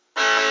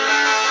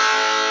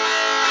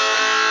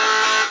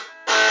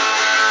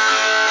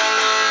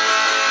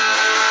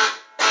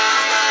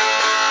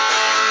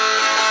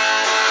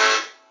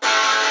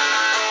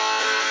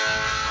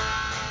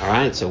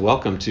right, so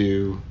welcome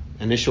to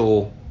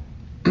initial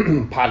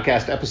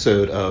podcast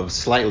episode of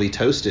Slightly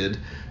Toasted,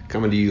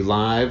 coming to you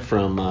live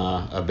from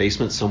a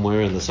basement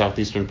somewhere in the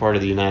southeastern part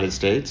of the United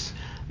States.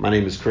 My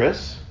name is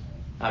Chris.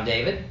 I'm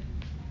David.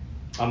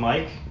 I'm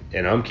Mike.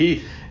 And I'm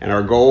Keith. And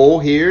our goal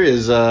here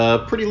is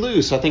pretty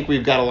loose. I think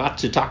we've got a lot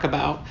to talk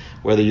about,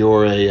 whether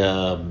you're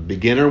a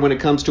beginner when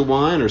it comes to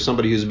wine or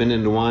somebody who's been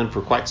into wine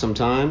for quite some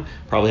time.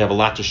 Probably have a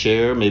lot to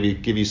share, maybe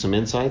give you some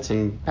insights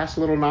and pass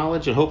a little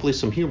knowledge and hopefully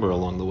some humor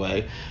along the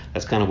way.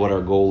 That's kind of what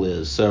our goal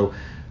is. So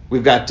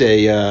we've got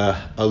a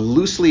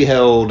loosely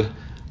held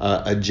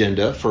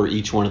agenda for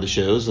each one of the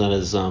shows. That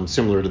is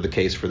similar to the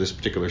case for this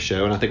particular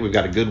show, and I think we've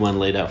got a good one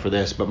laid out for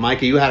this. But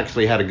Micah, you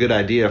actually had a good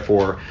idea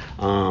for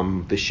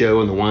the show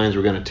and the wines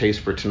we're going to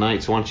taste for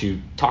tonight. So why don't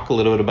you talk a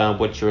little bit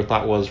about what your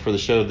thought was for the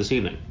show this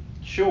evening?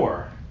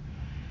 Sure.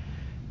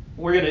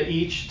 We're going to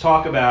each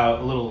talk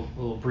about a little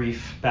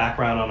brief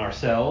background on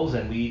ourselves,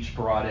 and we each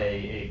brought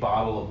a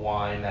bottle of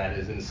wine that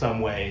is in some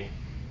way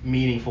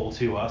meaningful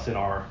to us in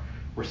our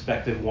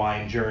respective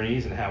wine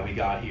journeys and how we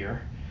got here.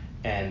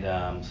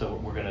 And so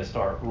we're going to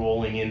start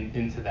rolling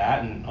into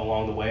that, and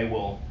along the way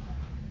we'll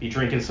be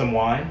drinking some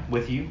wine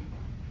with you.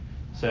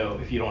 So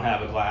if you don't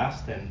have a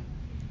glass, then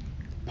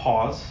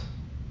pause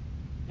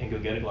and go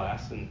get a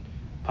glass and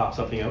pop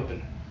something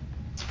open.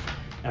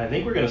 And I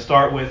think we're going to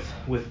start with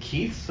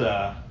Keith's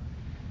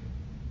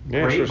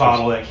great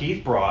bottle that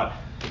Keith brought.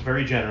 A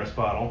very generous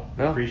bottle.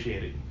 I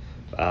appreciate it.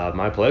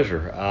 My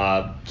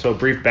pleasure. So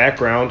brief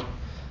background.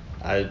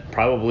 I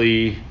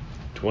probably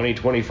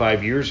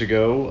 25 years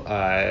ago,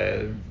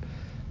 I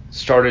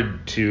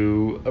started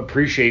to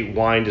appreciate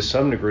wine to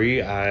some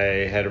degree.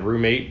 I had a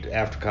roommate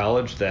after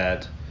college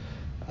that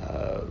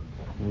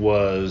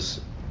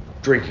was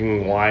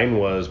drinking wine,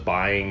 was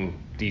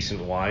buying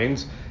decent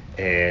wines,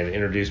 and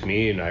introduced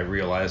me, and I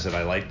realized that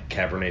I liked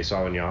Cabernet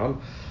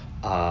Sauvignon.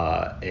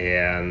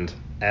 And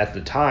at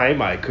the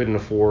time, I couldn't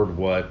afford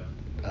what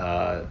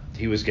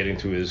he was getting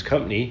through his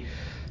company.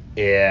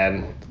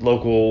 And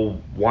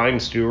local wine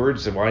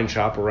stewards, the wine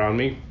shop around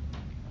me,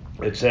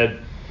 it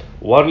said,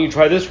 why don't you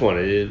try this one?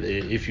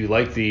 If you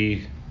like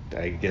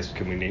I guess,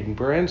 can we name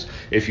brands?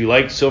 If you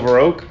like Silver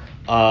Oak,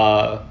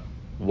 why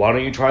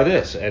don't you try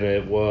this? And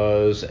it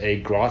was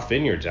a Groth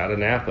Vineyards out of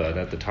Napa. And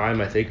at the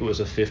time, I think it was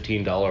a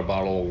 $15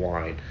 bottle of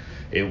wine.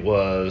 It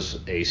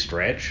was a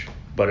stretch,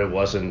 but it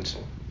wasn't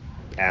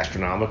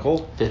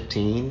astronomical.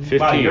 15? 15,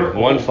 Wow, you're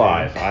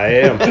 1-5. I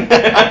am. And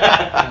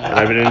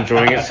I've been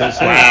enjoying it since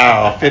then.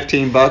 Wow,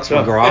 $15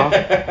 for Groth?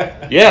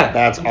 Yeah.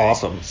 That's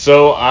awesome.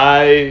 So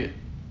I'll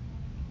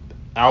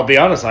be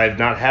honest, I've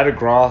not had a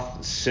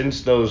Groth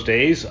since those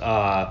days.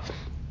 Drank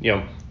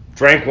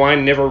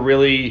wine, never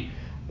really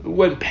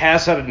went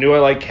past that. I knew I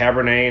liked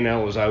Cabernet, and I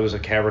was a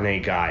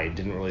Cabernet guy.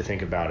 Didn't really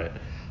think about it.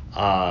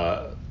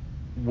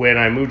 When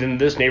I moved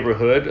into this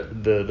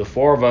neighborhood, the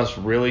four of us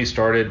really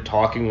started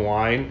talking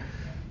wine,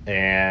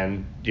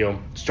 and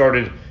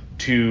started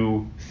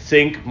to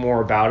think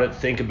more about it,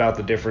 think about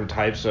the different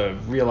types,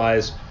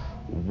 realize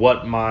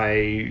what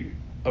my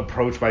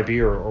approach might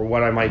be or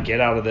what I might get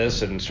out of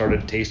this, and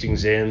started tasting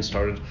Zin,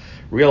 started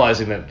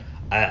realizing that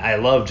I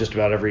love just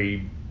about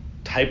every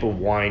type of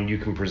wine you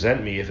can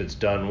present me if it's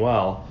done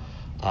well.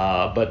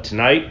 But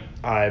tonight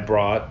I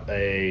brought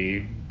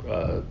a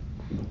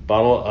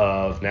bottle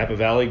of Napa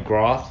Valley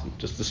Groth,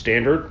 just the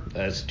standard.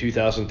 It's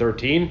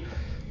 2013.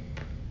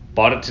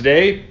 Bought it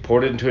today,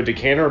 poured it into a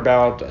decanter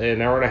about an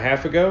hour and a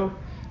half ago,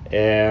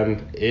 and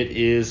it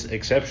is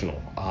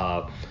exceptional.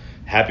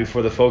 Happy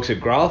for the folks at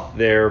Groth.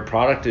 Their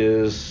product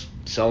is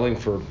selling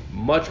for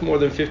much more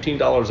than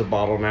 $15 a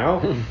bottle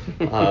now.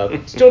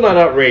 Still not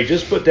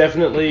outrageous, but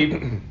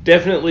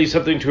definitely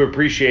something to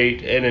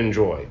appreciate and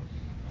enjoy.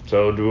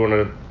 So do we want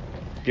to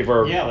give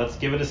our... Yeah, let's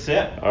give it a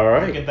sip. All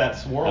right. Look at that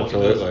swirl.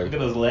 Absolutely. Look at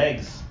those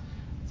legs.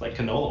 It's like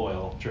canola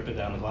oil dripping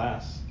down the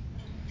glass.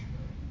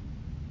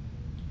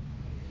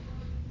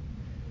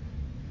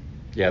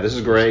 Yeah, this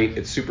is great.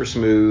 It's super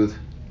smooth,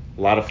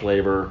 a lot of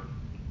flavor,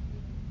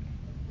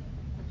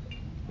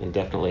 and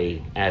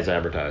definitely as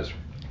advertised.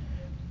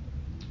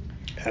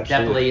 Absolutely.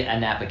 Definitely a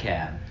Napa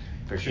Cab,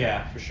 for sure.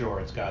 Yeah, for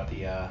sure. It's got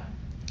the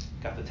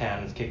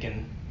tannins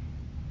kicking.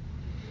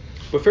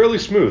 But fairly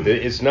smooth.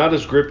 It's not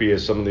as grippy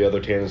as some of the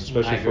other tannins,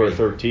 especially for a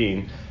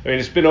 13. I mean,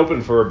 it's been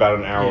open for about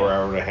an hour,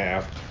 hour and a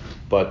half,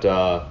 but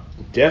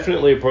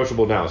definitely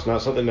approachable now. It's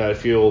not something that I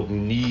feel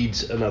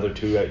needs another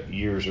 2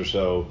 years or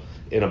so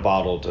in a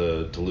bottle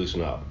to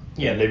loosen up.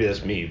 Yeah, maybe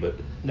that's me, but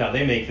no,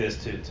 they make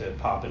this to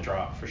pop and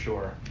drop for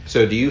sure.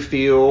 So do you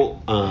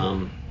feel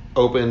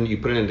open? You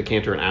put it in a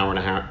decanter an hour and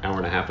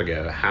a half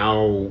ago.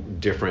 How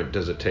different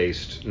does it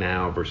taste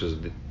now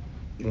versus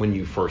when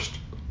you first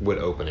would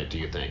open it, do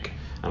you think?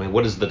 I mean,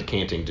 what does the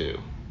decanting do?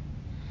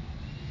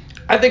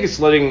 I think it's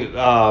letting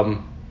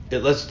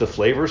it lets the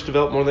flavors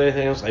develop more than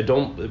anything else.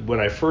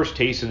 When I first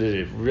tasted it,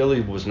 it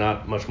really was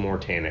not much more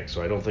tannic,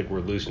 so I don't think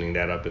we're loosening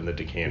that up in the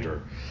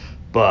decanter.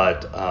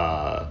 But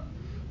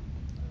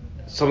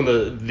some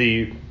of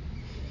the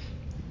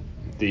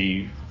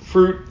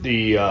fruit,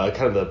 the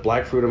kind of the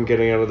black fruit I'm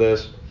getting out of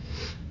this,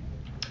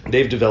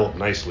 they've developed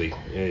nicely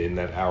in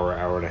that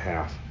hour and a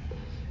half.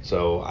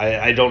 So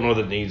I don't know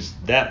that it needs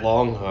that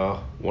long.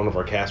 One of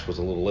our casts was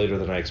a little later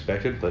than I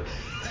expected, but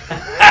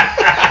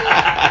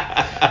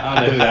I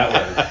don't know who that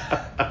was.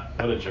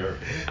 What a jerk.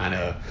 I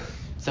know.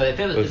 So if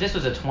this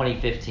was a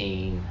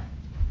 2015,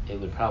 it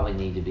would probably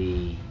need to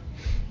be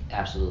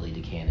absolutely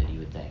decanted, you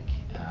would think,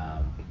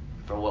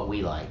 for what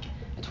we like.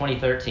 In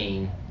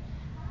 2013,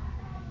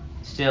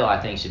 still I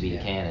think should be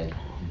decanted,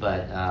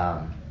 but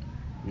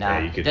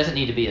it doesn't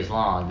need to be as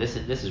long. This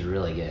is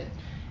really good.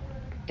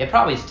 It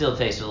probably still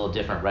tastes a little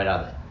different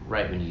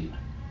right when you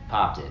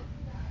popped it,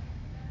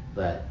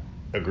 but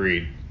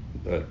agreed.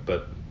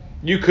 But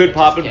you could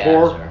pop and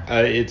pour.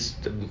 Cabs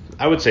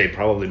I would say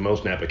probably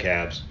most Napa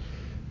cabs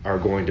are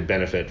going to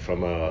benefit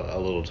from a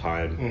little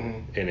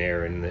time in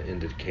air in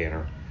the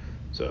decanter.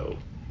 So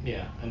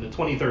yeah, and the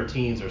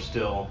 2013s are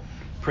still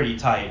pretty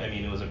tight. I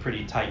mean, it was a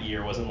pretty tight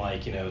year. It wasn't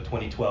like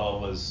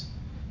 2012 was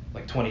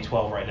like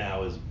 2012 right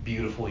now is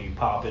beautiful. You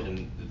pop it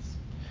and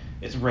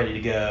it's ready to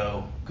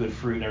go, good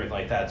fruit and everything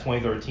like that.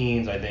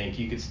 2013s, I think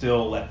you could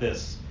still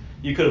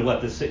you could have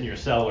let this sit in your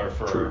cellar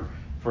for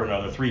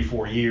another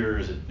 3-4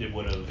 years. It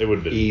would have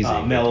been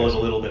easy, mellowed a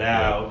little bit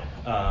out,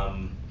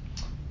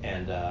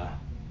 and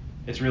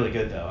it's really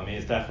good though. I mean,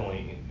 it's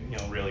definitely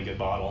a really good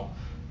bottle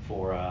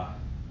for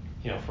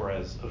for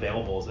as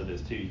available as it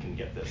is too. You can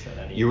get this at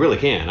any. You really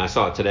can. I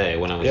saw it today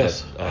when I was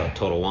Yes. at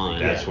Total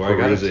Wine. That's where I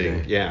got it perusing.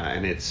 today. Yeah,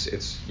 and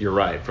it's you're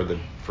right, for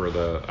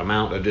the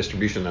amount of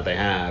distribution that they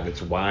have,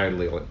 it's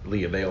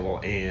widely available,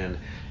 and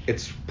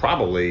it's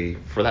probably,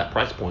 for that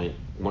price point,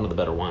 one of the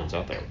better wines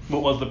out there.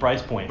 What was the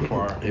price point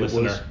for our it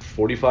listener? was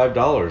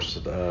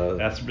 $45.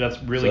 That's really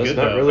so good it's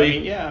not though.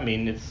 really- I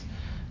mean it's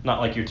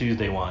not like your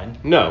Tuesday wine.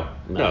 No,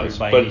 by any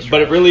but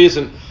stretch. it really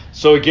isn't.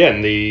 So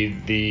again,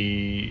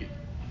 the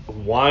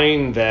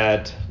wine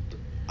that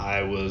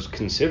I was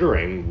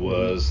considering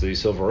was the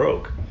Silver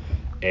Oak,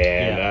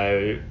 and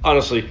I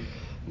honestly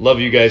love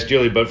you guys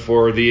dearly, but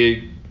for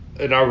the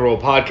inaugural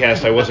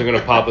podcast, I wasn't going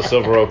to pop a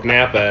Silver Oak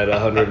Napa at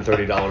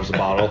 $130 a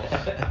bottle,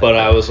 but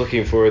I was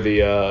looking for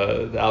the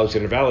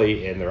Alexander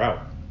Valley, and they're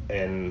out.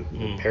 And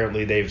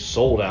apparently they've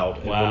sold out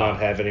and will not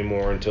have any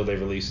more until they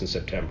release in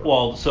September.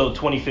 Well, so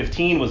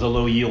 2015 was a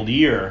low yield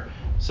year,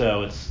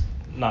 so it's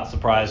not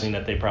surprising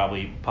that they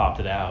probably popped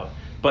it out.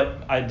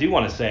 But I do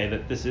want to say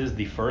that this is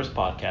the first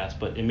podcast,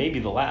 but it may be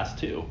the last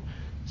too.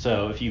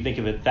 So if you think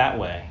of it that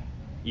way,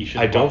 you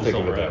should. I don't pop the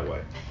think of it Silver that Oak.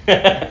 way.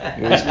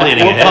 He's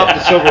planning We'll ahead. pop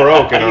the Silver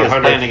Oak in He our is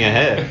 100th planning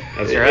ahead.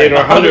 That's right. In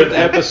our 100th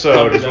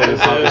episode is when we'll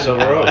pop the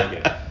Silver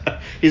Oak.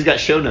 He's got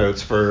show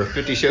notes for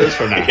 50 shows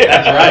from now.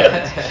 That's right.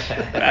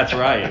 That's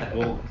right.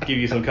 We'll give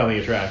you some coming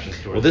attractions.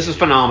 Well, this is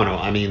phenomenal.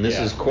 I mean, this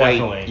is quite,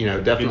 definitely.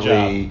 Good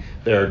definitely job.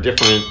 there are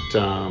different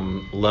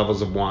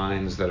levels of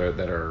wines that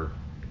are,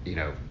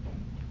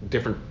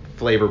 different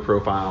flavor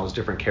profiles,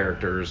 different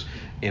characters,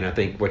 and I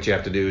think what you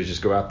have to do is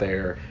just go out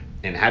there,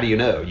 and how do you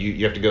know?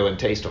 You have to go and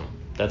taste them.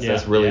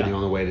 That's really the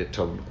only way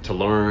to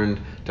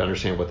learn, to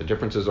understand what the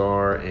differences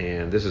are,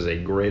 and this is a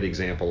great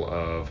example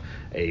of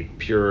a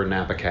pure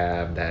Napa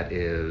Cab that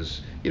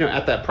is,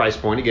 at that price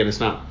point. Again, it's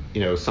not,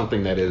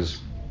 something that is,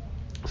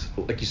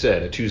 like you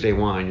said, a Tuesday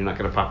wine. You're not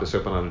going to pop this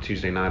open on a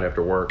Tuesday night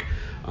after work.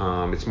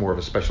 It's more of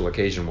a special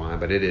occasion wine,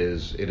 but it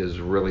is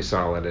really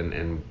solid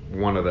and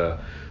one of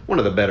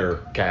the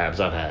better cabs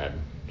I've had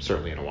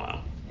certainly in a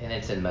while. And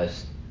it's in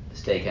most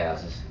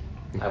steakhouses,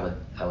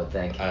 I would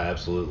think.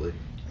 Absolutely.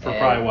 For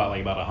probably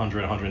like about $100,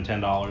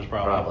 $110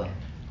 Probably.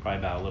 Probably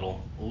about a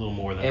little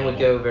more than. And would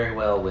go very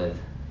well with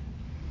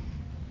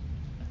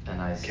a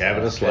nice Cab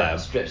and a slab.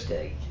 strip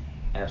steak.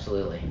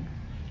 Absolutely.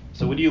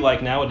 So what do you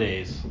like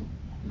nowadays?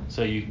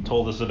 So you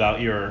told us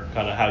about your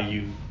kind of how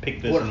you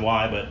pick this and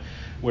why, but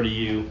what do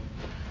you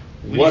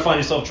find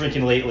yourself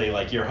drinking lately?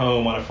 Like you're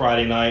home on a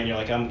Friday night and you're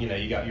like,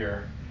 you got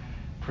your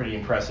pretty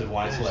impressive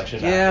wine selection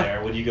out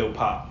there. What do you go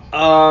pop?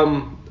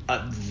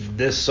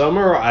 This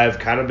summer I've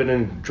kind of been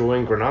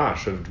enjoying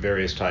Grenache of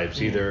various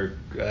types, either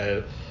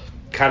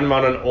kind of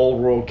on an old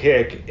world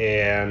kick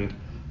and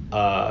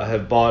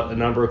have bought a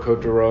number of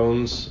Côtes du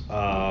Rhônes.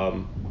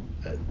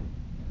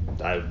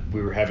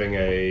 We were having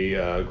a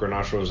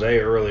Grenache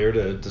Rosé earlier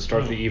to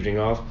start the evening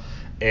off,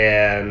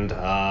 and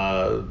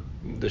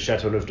the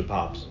Chateauneuf de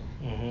Pape.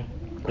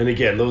 And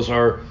again, those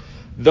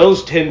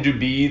tend to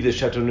be, the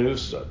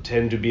Chateauneufs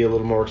tend to be a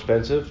little more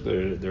expensive.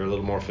 They're a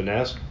little more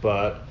finessed,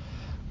 but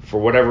for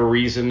whatever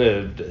reason,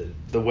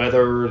 the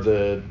weather,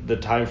 the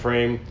time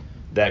frame,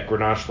 that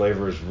Grenache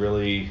flavor is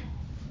really,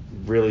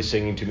 really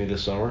singing to me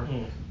this summer.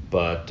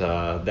 But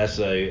that's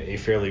a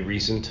fairly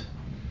recent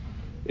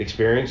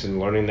experience and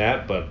learning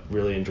that, but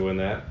really enjoying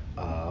that.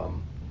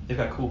 They've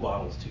got cool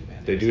bottles too,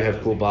 man. They do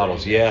have cool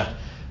bottles, yeah.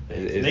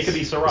 They could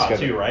be Syrah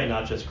too, right?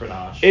 Not just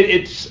Grenache.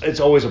 It's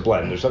always a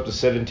blend. There's up to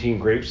 17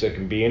 grapes that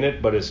can be in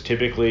it, but it's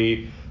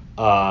typically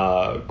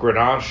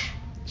Grenache,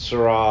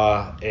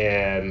 Syrah,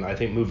 and I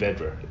think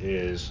Mourvedre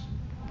is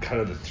kind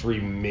of the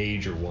three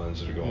major ones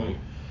that are going.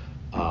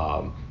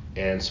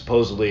 And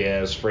supposedly,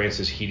 as France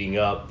is heating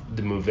up,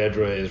 the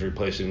Mourvedre is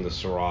replacing the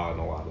Syrah in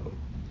a lot of them.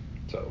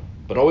 So,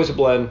 but always a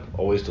blend,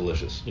 always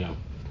delicious. Yeah.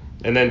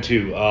 And then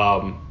too,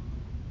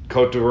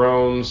 Côte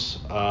d'Aron's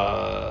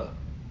are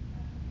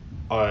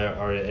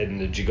in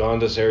the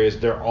Gigondas areas.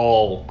 They're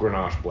all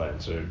Grenache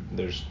blends.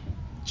 There's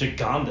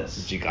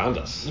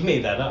Gigondas. You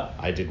made that up.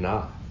 I did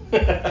not.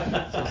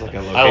 Sounds like a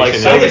location. I like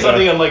Sounds like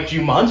something on like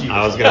Jumanji.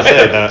 I was going to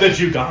say the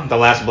Gigondas. the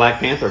last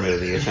Black Panther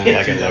movie. It sounds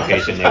like a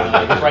location they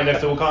would It's right next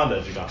to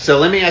Wakanda. Gigondas. So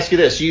let me ask you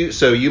this: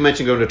 you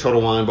mentioned going to Total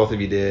Wine. Both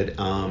of you did.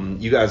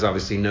 You guys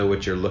obviously know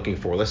what you're looking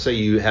for. Let's say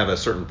you have a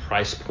certain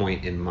price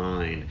point in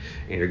mind,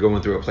 and you're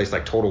going through a place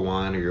like Total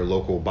Wine or your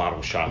local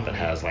bottle shop that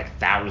has like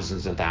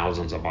thousands and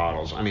thousands of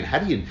bottles. I mean, how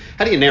do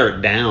you narrow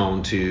it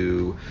down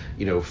to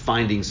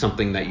finding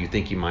something that you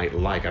think you might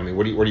like? I mean,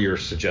 what are your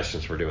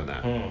suggestions for doing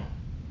that?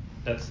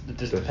 It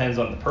just depends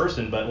on the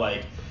person, but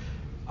like.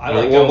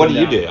 Well, what do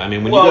you do? I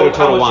mean, when you go to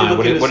Total Wine,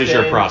 what is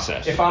your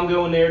process? If I'm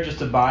going there just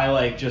to buy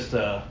like just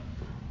a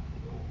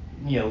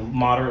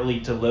moderately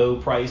to low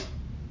priced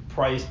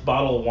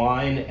bottle of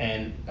wine,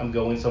 and I'm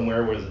going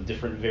somewhere where there's a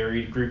different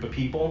varied group of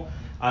people,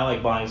 I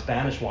like buying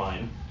Spanish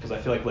wine because I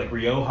feel like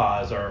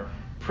Riojas are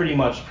pretty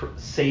much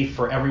safe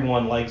for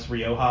everyone. Likes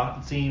Rioja,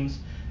 it seems.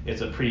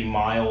 It's a pretty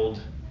mild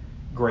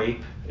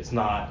grape. It's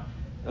not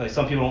like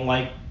some people don't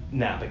like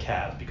Napa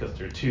Cabs because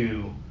they're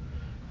too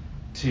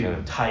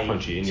tight,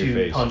 punchy in your too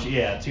face. punchy,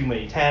 too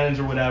many tannins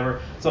or whatever.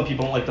 Some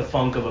people don't like the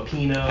funk of a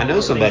Pinot. I know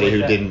somebody who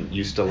that. didn't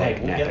used to like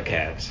We'll Napa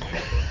Cabs.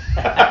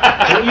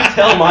 Don't you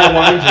tell my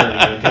wine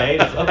journey, okay?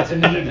 It's up to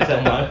me to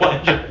tell my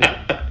wine journey.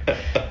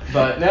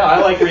 But no,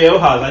 I like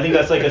Riojas. I think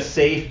that's like a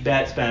safe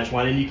bet, Spanish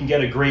wine, and you can get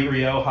a great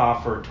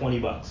Rioja for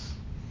 $20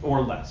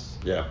 or less.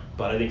 Yeah.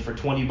 But I think for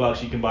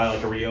 $20 you can buy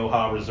like a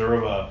Rioja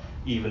Reserva,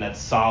 even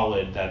that's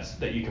solid,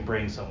 that you can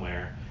bring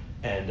somewhere,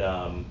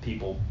 and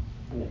people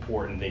will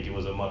pour it and think it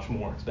was a much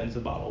more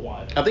expensive bottle of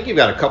wine. I think you've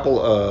got a couple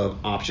of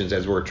options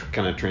as we're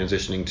kind of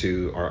transitioning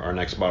to our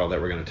next bottle that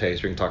we're going to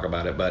taste. We can talk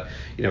about it, but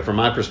from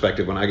my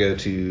perspective, when I go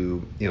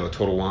to a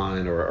Total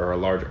Wine or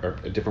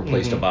a different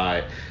place to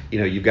buy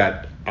it, you've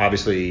got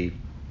obviously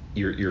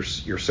your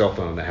cell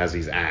phone that has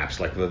these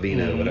apps like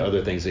Vivino and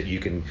other things that you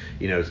can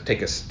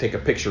take a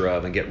picture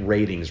of and get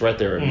ratings right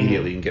there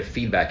immediately and get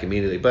feedback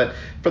immediately. But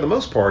for the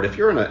most part, if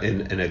you're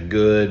in a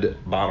good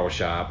bottle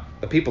shop,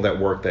 the people that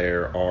work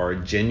there are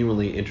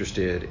genuinely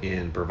interested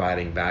in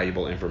providing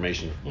valuable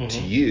information to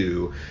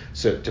you,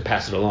 so to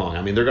pass it along.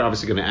 I mean, they're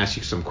obviously going to ask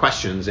you some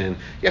questions, and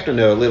you have to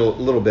know a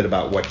little bit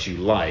about what you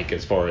like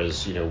as far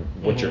as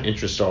what your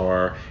interests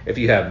are. If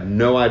you have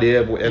no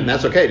idea, and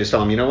that's okay, just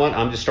tell them, what,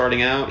 I'm just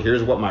starting out.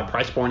 Here's what my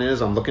price point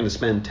is. I'm looking to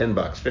spend $10,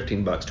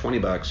 $15,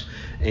 $20,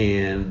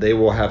 and they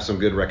will have some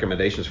good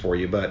recommendations for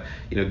you. But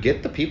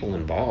get the people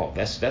involved.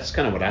 That's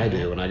kind of what I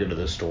do when I go to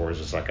those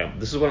stores. It's like,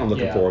 this is what I'm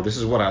looking for. This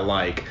is what I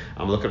like.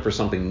 I'm looking for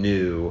something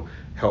new.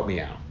 Help me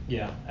out.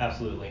 Yeah,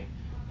 absolutely.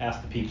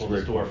 Ask the people in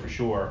the store for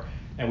sure.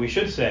 And we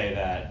should say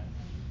that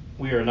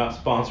we are not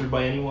sponsored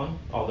by anyone,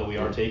 although we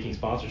are taking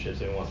sponsorships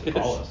if anyone wants to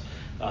call us.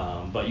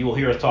 But you will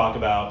hear us talk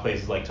about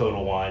places like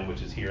Total Wine,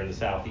 which is here in the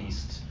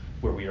southeast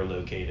where we are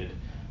located.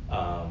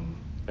 And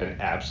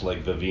apps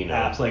like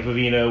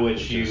Vivino.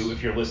 Which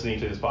if you're listening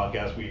to this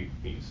podcast, we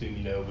assume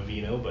you know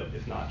Vivino, but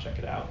if not, check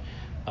it out.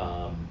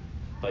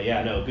 But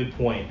yeah, no, good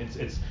point.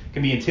 It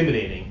can be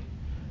intimidating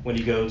when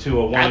you go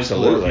to a wine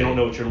store if you don't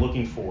know what you're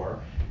looking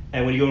for.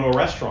 And when you go to a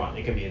restaurant,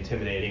 it can be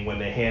intimidating when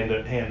they hand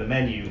the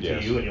menu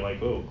to you and you're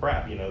like, oh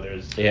crap,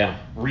 there's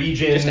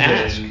regions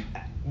and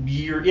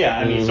year. Yeah,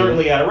 I mean,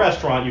 certainly at a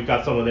restaurant, you've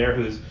got someone there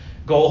whose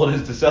goal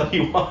is to sell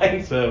you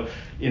wine, so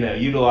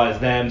utilize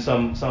them.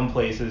 Some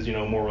places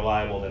more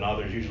reliable than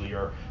others. Usually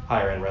your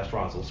higher end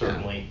restaurants will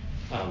certainly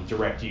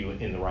direct you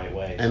in the right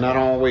way. And not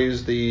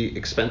always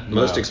the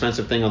most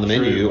expensive thing on the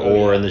menu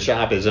in the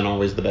shop isn't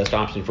always the best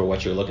option for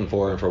what you're looking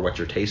for and for what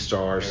your tastes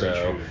are.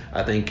 Very true.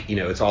 I think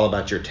it's all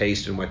about your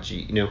taste and what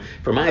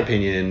for my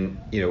opinion,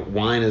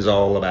 wine is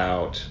all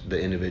about the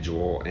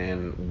individual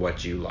and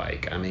what you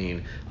like. I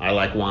mean, I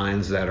like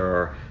wines that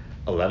are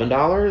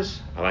 $11.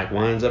 I like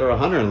wines that are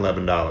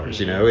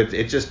 $111.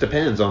 It just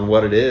depends on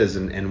what it is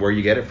and where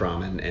you get it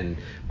from and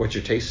what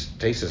your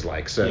taste is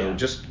like. So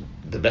just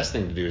the best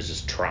thing to do is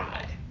just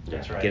try.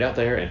 That's right. Get out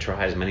there and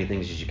try as many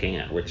things as you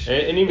can, which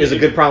is a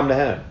good problem to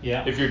have.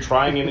 Yeah. If you're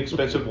trying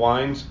inexpensive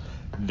wines,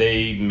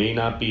 they may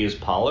not be as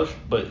polished,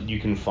 but you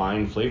can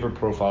find flavor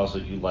profiles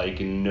that you like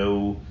and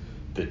know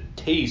the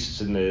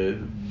tastes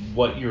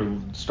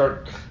and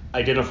start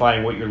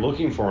identifying what you're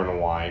looking for in a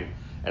wine.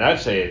 And I'd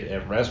say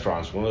at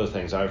restaurants, one of the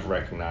things I've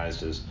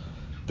recognized is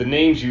the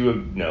names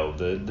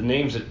the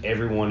names that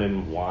everyone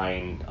in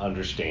wine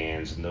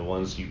understands and the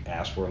ones you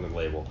ask for on the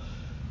label,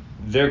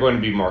 they're going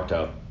to be marked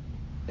up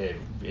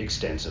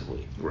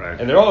extensively. Right.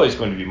 And they're always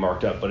going to be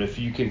marked up, but if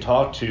you can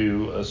talk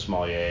to a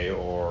sommelier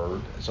or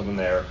someone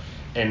there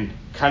and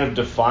kind of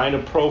define a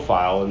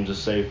profile and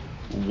just say,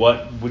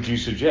 what would you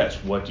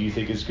suggest? What do you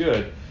think is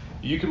good?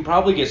 You can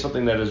probably get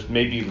something that is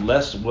maybe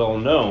less well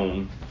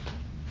known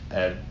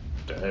at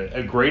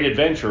a great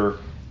adventure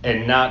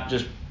and not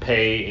just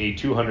pay a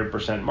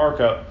 200%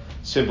 markup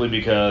simply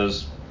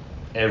because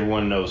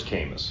everyone knows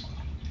Caymus.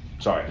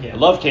 Sorry, Yeah. I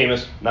love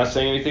Caymus. Not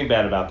saying anything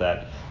bad about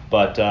that,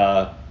 but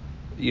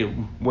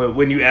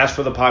when you ask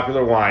for the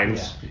popular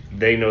wines,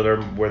 they know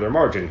where their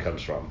margin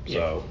comes from. Yeah.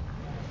 So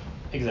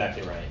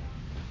Exactly right.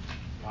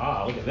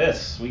 Ah, look at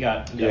this. We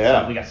got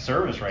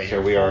service right here.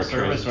 So we are Full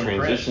service from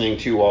Chris. transitioning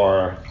to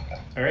our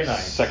Very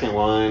nice. second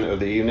wine of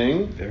the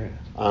evening. very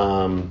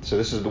nice. So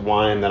this is the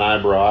wine that I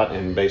brought,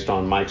 and based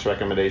on Mike's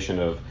recommendation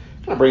of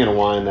kind of bringing a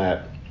wine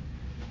that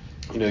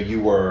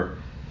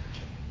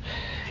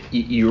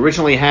you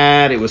originally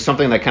had. It was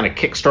something that kind of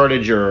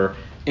kickstarted your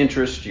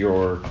interest,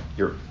 your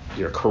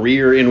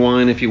career in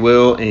wine, if you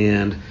will.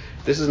 And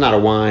this is not a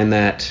wine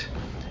that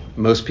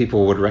most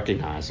people would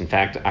recognize. In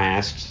fact, I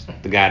asked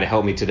the guy to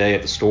help me today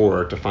at the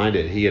store to find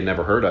it. He had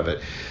never heard of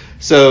it.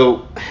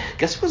 So I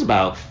guess it was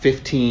about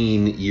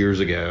 15 years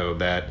ago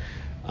that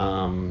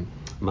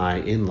my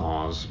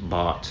in-laws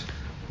bought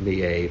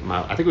me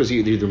I think it was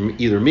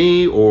either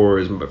me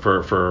or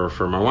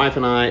for my wife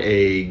and I,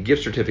 a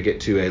gift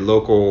certificate to a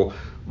local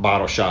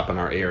bottle shop in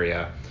our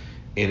area.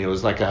 And it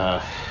was like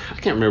I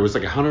can't remember, it was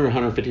like $100 or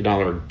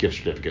 $150 gift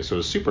certificate. So it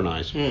was super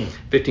nice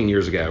 15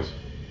 years ago.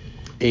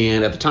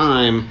 And at the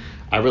time,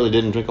 I really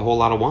didn't drink a whole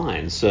lot of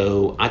wine.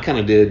 So I kind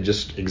of did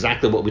just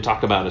exactly what we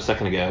talked about a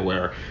second ago,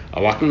 where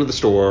I walked into the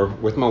store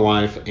with my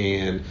wife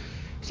and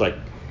it's like,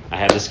 I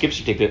have this gift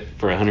certificate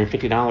for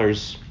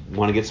 $150.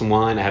 Want to get some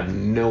wine? I have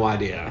no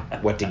idea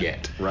what to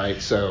get, right?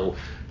 So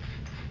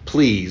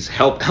please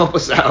help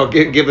us out.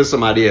 Give us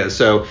some ideas.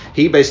 So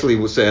he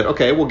basically said,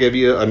 okay, we'll give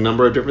you a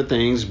number of different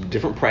things,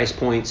 different price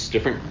points,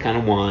 different kind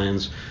of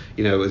wines.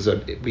 We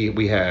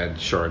had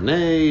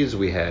Chardonnays,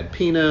 we had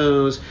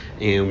Pinots,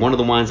 and one of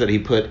the wines that he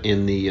put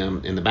in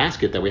the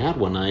basket that we had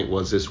one night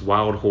was this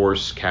Wild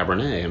Horse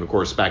Cabernet. And of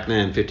course, back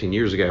then, 15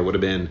 years ago, it would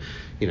have been,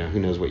 who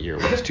knows what year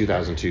it was,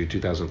 2002,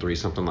 2003,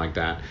 something like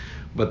that.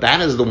 But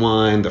that is the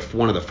wine,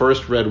 one of the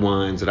first red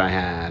wines that I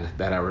had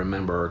that I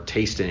remember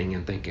tasting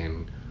and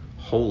thinking,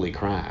 holy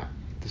crap,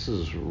 this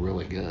is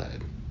really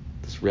good.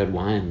 This red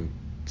wine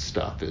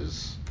stuff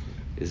is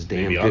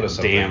damn good,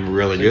 damn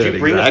really good. Did you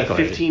bring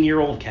exactly. a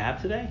 15-year-old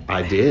cab today?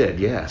 I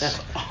did, yes.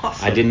 That's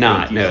awesome. I did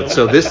not. Thank you No.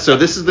 so So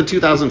this is the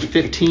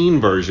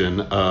 2015 version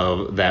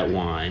of that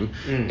wine,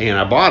 and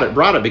I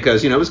brought it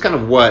because it was kind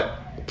of what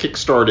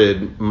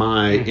kickstarted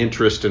my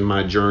interest and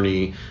my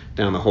journey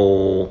down the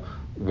whole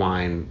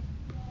wine,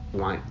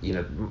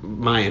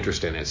 my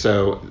interest in it.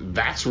 So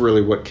that's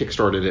really what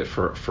kickstarted it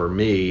for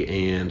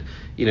me, and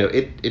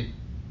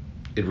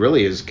it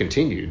really has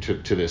continued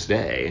to this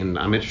day, and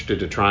I'm interested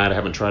to try it. I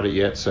haven't tried it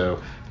yet,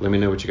 so let me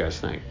know what you guys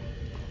think.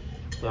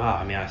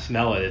 I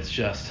smell it. It's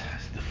just,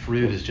 the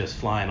fruit is just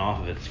flying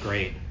off of it. It's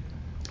great.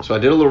 So I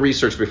did a little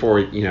research before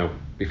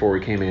we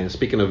came in.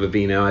 Speaking of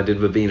Vivino, I did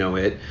Vivino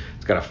it.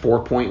 It's got a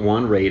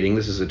 4.1 rating.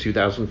 This is a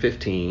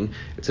 2015.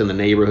 It's in the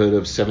neighborhood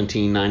of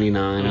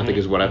 $17.99, I think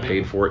is what I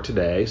paid for it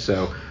today.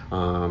 So,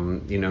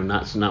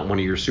 not one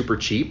of your super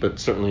cheap, but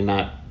certainly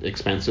not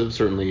expensive.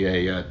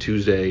 Certainly a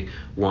Tuesday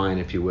wine,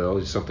 if you will,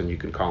 is something you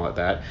can call it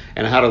that.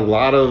 And it had a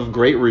lot of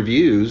great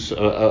reviews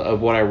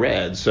of what I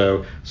read.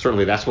 So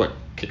certainly that's what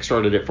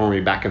kickstarted it for me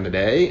back in the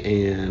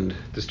day. And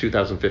this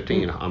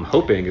 2015, I'm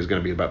hoping, is going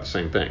to be about the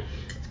same thing.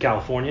 It's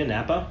California,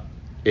 Napa?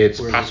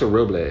 It's Paso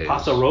Robles.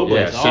 Paso Robles.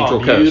 Yeah,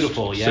 Central Coast.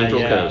 Beautiful. Yeah, Central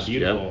Coast.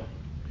 Beautiful. Yep.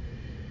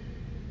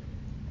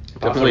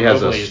 Definitely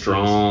has a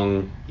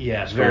strong.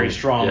 Very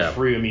strong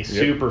fruit. I mean, Yep.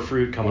 super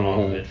fruit coming off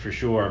of it for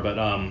sure. But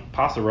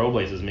Paso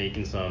Robles is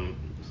making some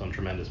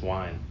tremendous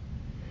wine.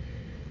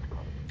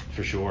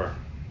 For sure.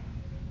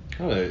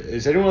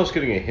 Is anyone else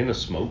getting a hint of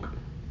smoke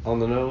on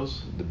the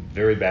nose, the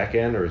very back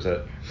end, or is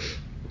that,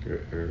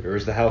 or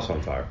is the house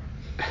on fire?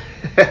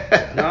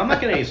 No, I'm not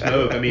getting any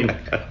smoke. I mean,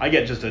 I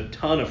get just a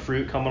ton of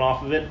fruit coming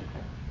off of it.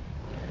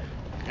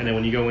 And then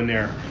when you go in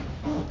there.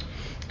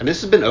 And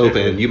this has been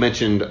open. You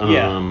mentioned about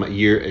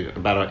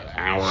an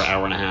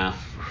hour and a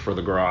half for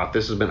the Groth.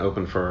 This has been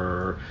open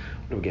for,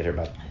 what did we get here,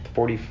 about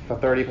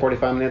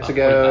 45 minutes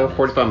ago?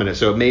 45 minutes.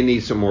 So it may need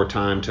some more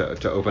time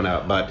to open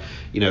up. But,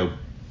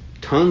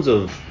 tons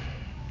of,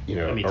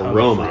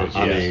 aroma.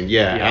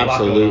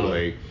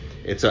 Absolutely.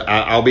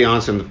 I'll be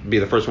honest and be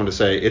the first one to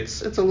say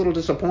it's a little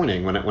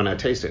disappointing when I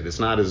taste it. It's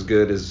not as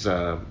good as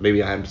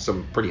maybe I had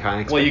some pretty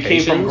high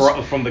expectations. Well, you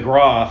came from the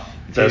Groth.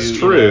 That's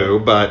true,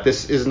 but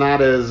this is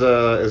not as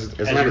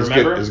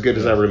good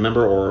as I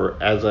remember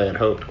or as I had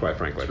hoped, quite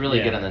frankly. It's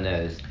really good on the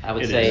nose. I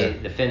would say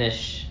the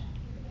finish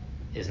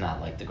is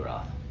not like the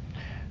Groth.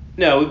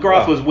 No,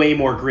 Groth was way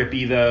more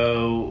grippy,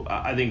 though.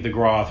 I think the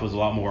Groth was a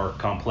lot more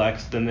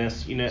complex than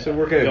this. So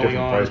we're at a different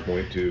price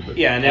point too. But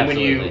yeah, and then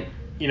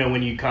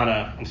when you kind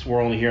of, I'm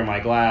swirling here in my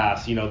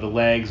glass, the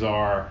legs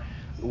are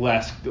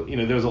less,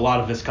 there's a lot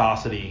of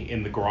viscosity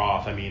in the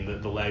Groth. I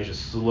mean, the legs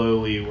just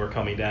slowly were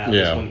coming down.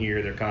 Yeah. This one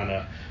here, they're kind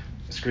of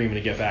screaming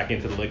to get back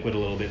into the liquid a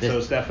little bit. So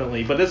it's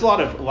definitely, but there's a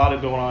lot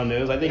of going on in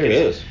those. I think it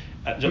is.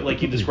 Just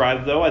like you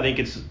described, though, I think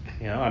it's,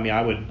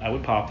 I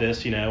would pop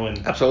this,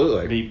 and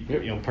absolutely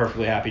be,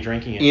 perfectly happy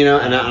drinking it.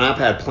 And I've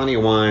had plenty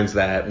of wines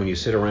that when you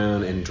sit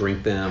around and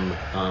drink them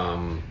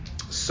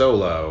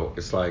solo,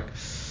 it's like,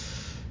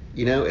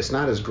 it's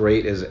not as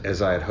great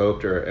as I had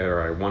hoped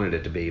or I wanted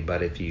it to be,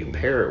 but if you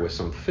pair it with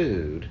some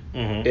food,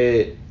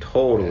 it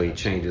totally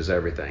changes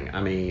everything.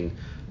 I mean,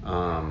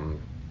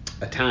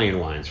 Italian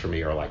wines for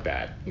me are like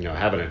that.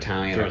 Have an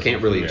Italian, I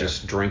can't really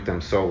just drink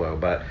them solo,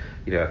 but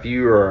if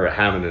you are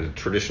having a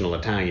traditional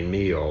Italian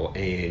meal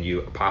and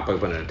you pop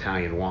open an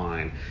Italian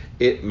wine,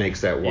 it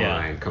makes that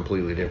wine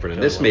completely different.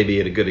 And this may be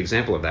a good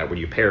example of that, when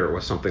you pair it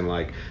with something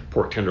like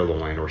pork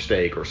tenderloin or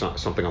steak or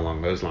something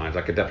along those lines.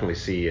 I could definitely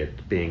see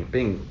it being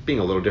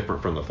a little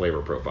different from the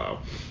flavor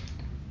profile.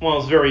 Well,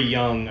 it's very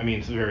young. I mean,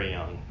 it's very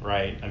young,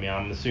 right? I mean,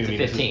 I'm assuming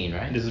it's 15,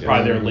 right? This is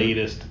probably their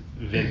latest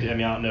vintage. I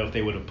mean, I don't know if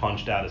they would have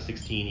punched out a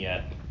 16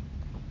 yet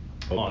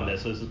on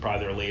this. So this is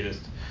probably their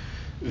latest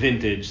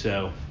vintage.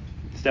 So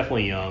it's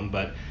definitely young,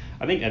 but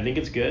I think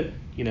it's good.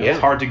 It's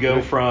hard to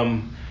go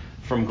from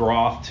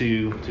Groth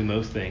to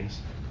most things.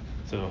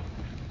 So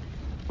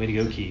way to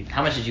go, Keith.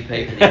 How much did you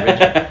pay for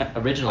the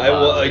original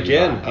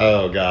bottle?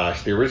 Oh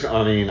gosh, the original.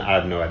 I mean, I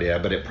have no idea,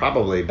 but it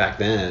probably back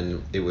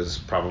then it was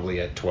probably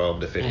a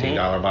 $12 to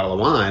 $15 bottle of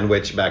wine,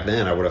 which back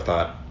then I would have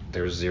thought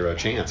there's zero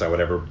chance I would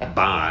ever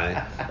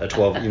buy a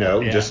 12.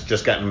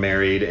 Just gotten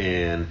married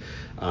and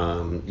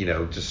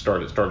just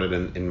started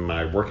in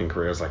my working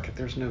career. I was like,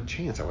 there's no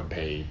chance I would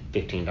pay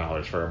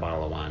 $15 for a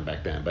bottle of wine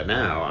back then. But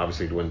now,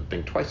 obviously, you wouldn't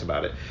think twice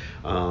about it.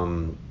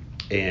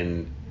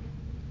 And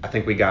I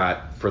think we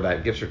got, for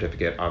that gift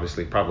certificate,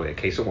 obviously probably a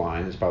case of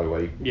wine is probably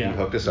what you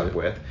hooked us up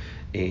with.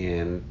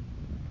 And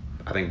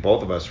I think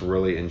both of us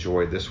really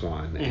enjoyed this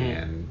one.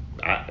 And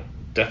I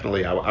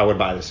would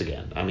buy this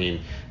again. I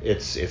mean,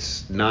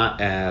 it's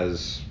not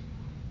as,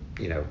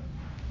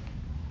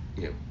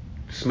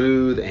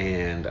 smooth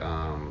and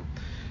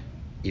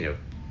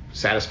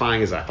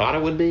satisfying as I thought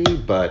it would be,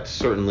 but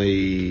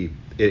certainly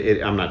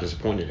I'm not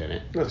disappointed in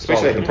it,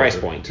 especially at the price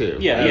point too.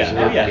 For sure.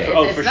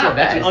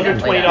 Bad. It's an under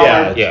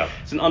 $20.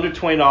 It's an under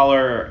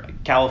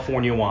 $20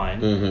 California wine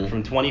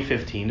from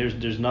 2015.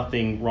 There's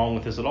nothing wrong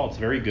with this at all. It's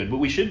very good. What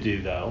we should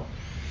do though,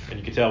 and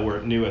you can tell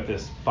we're new at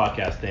this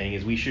podcast thing,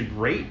 is we should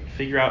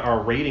figure out our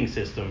rating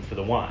system for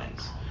the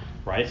wines,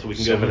 right? So we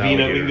can go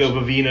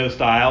Vivino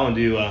style and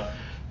do a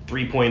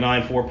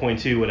 3.9,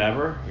 4.2,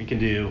 whatever. We can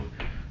do,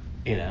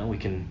 we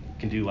can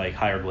do like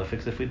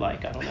hieroglyphics if we'd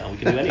like. I don't know. We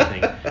can do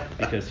anything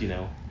because,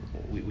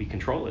 we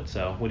control it.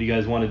 So what do you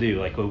guys want to do?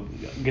 Like,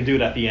 we can do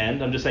it at the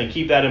end. I'm just saying,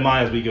 keep that in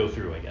mind as we go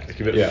through, I guess.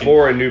 Keep it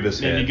before Anubis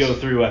hits. Maybe go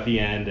through at the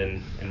end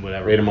and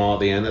whatever. Rate them all at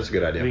the end. That's a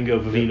good idea. We can go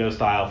Vivino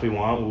style if we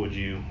want. What would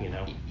you,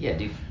 Yeah,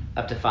 do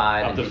up to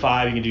 5. Up to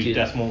 5. You can do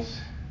decimals.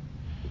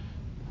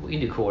 We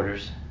can do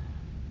quarters.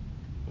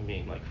 I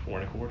mean, like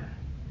 4 1/4.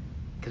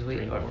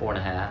 Or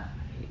 4.5.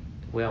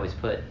 We always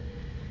put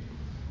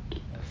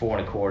 4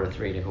 1/4,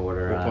 3 1/4.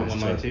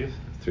 4.192.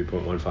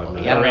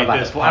 3.159. Yeah, I don't know about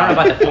the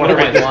 4.1.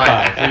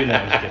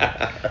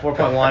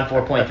 4.1,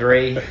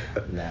 4.3.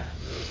 No.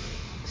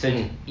 So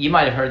you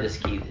might have heard this,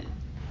 Keith,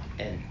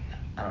 and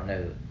I don't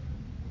know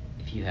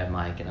if you have,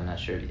 Mike, and I'm not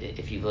sure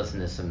if you've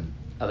listened to some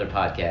other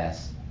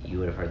podcasts, you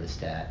would have heard the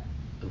stat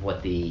of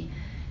in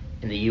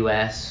the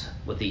U.S.,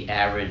 what the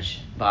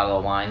average bottle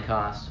of wine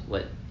costs,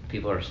 what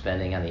people are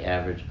spending on the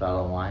average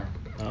bottle of wine.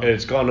 And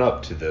it's gone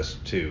up to this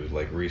too,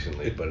 like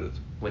recently, but it's.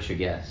 What's your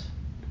guess?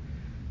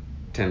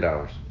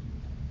 $10.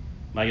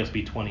 My guess would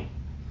be 20.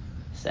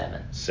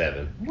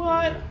 7.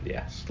 What?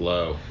 Yeah.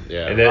 Slow.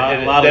 Yeah. And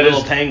a lot of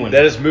little penguins.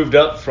 That has moved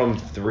up from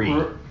 3.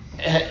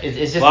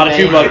 It's just a lot of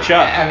 $2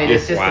 chuck. I mean,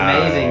 it's just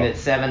amazing that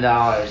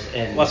 $7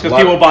 and. Well, it's because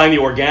people are buying the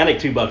organic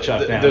 $2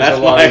 chuck now.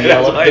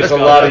 There's a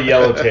lot of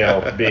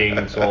yellowtail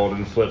being sold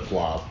in flip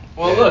flop.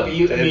 Well, look,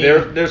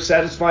 they're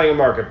satisfying a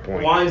market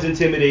point. Wine's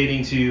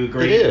intimidating to a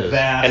great,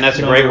 vast, and that's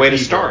a great way to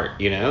start.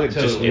 It's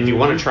just if you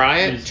want to try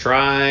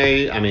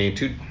it, I mean,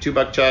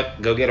 $2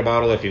 chuck, go get a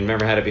bottle if you've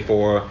never had it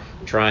before.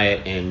 Try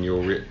it, and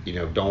you'll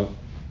don't.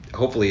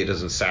 Hopefully, it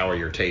doesn't sour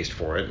your taste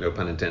for it. No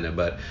pun intended,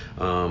 but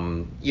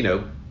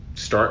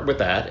start with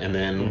that and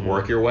then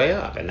work your way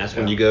up. And that's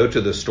when you go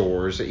to the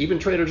stores, even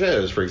Trader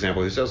Joe's, for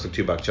example, who sells the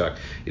 $2 chuck.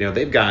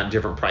 They've got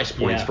different price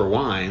points for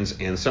wines,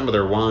 and some of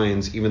their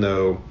wines, even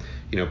though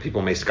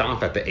people may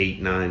scoff at the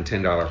 $8, $9,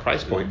 $10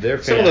 price point,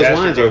 some of those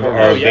wines are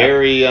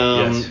very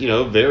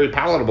very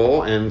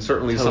palatable, and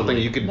certainly something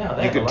you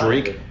could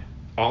drink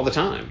all the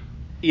time.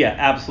 Yeah,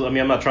 absolutely. I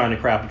mean, I'm not trying to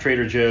crap.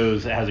 Trader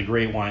Joe's has a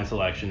great wine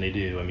selection. They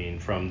do. I mean,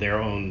 from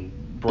their own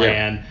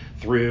brand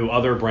through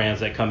other brands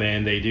that come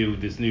in, they do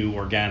this new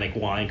organic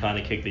wine kind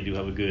of kick. They do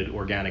have a good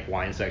organic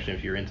wine section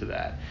if you're into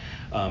that.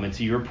 And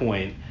to your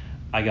point,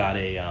 I got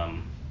a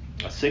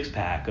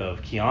 6-pack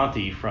of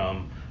Chianti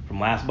from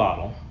Last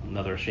Bottle.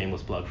 Another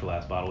shameless plug for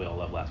Last Bottle. We all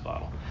love Last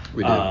Bottle.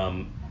 We do.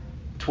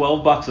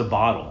 $12 a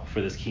bottle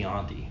for this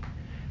Chianti.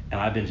 And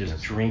I've been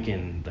just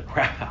drinking the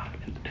crap out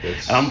of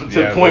it. And I'm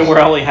to the point where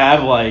I only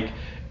have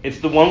it's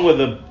the one with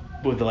the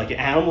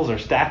animals are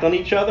stacked on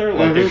each other,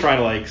 like they're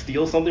trying to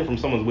steal something from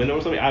someone's window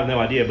or something. I have no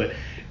idea, but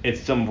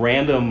it's some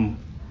random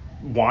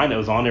wine that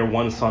was on there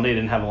one Sunday.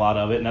 Didn't have a lot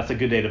of it, and that's a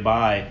good day to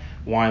buy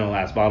wine on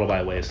Last Bottle,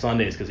 by the way, is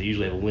Sundays, because they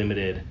usually have a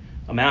limited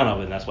amount of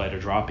it, and that's why they're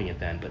dropping it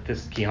then. But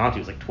this Chianti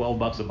was like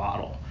 $12 a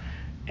bottle,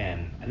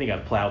 and I think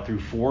I've plowed through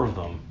 4 of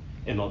them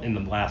in the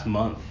last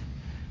month.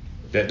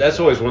 That's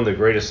always one of the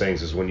greatest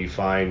things is when you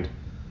find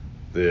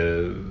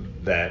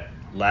that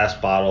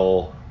last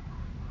bottle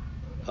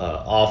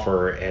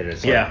offer, and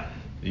it's like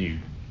you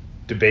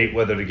debate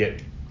whether to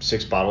get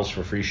 6 bottles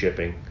for free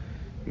shipping.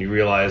 And you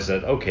realize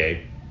that,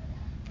 okay,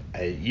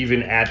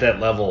 even at that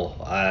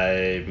level,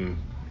 I'm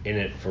in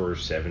it for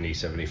 $70,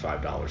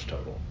 $75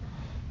 total.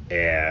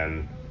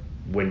 And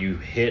when you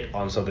hit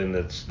on something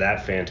that's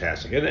that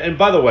fantastic, and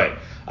by the way,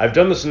 I've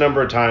done this a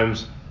number of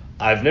times.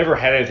 I've never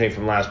had anything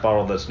from Last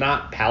Bottle that's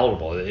not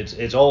palatable.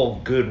 It's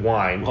all good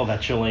wine. Well, that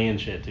Chilean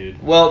shit,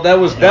 dude. Well, that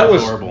was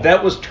horrible.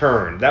 that was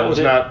turned. That was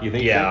it? not. You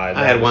think yeah, so?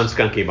 I had one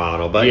skunky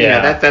bottle, but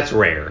Yeah. that's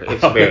rare.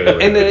 It's very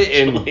rare. And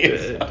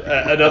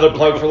another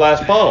plug for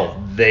Last Bottle.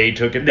 They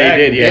took it back.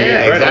 did,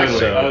 yeah, exactly.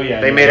 So Oh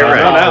yeah, They made it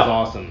that right. was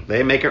awesome.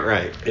 They make it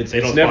right. It's They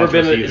don't never sponsor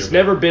been us either, it's but-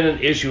 never been an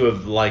issue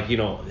of like,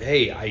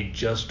 hey, I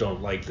just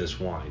don't like this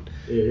wine.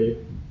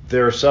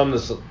 There are some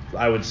that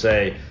I would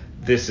say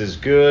this is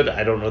good.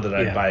 I don't know that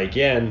I'd Yeah. buy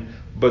again,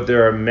 but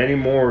there are many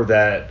more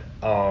that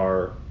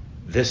are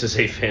this is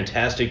a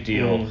fantastic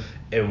deal.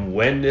 And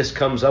when this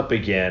comes up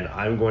again,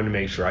 I'm going to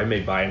make sure I may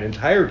buy an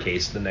entire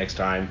case the next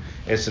time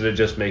instead of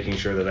just making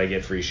sure that I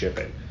get free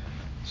shipping.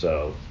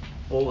 So,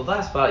 Well, with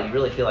Last Bottle, you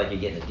really feel like you're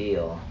getting a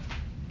deal,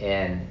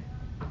 and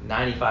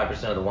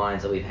 95% of the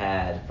wines that we've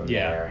had from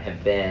there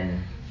have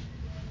been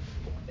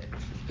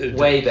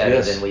way better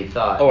Yes. than we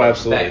thought. Oh, or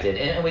absolutely.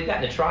 expected. And we've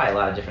gotten to try a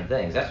lot of different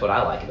things. That's what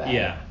I like about it.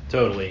 Yeah,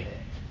 totally.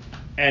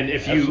 And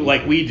if you, Absolutely.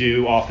 like we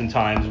do,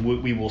 oftentimes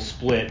we will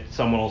split.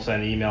 Someone will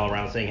send an email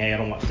around saying, hey, I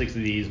don't want 6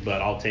 of these,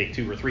 but I'll take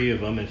 2 or 3 of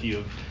them. If you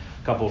have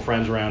a couple of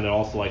friends around that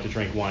also like to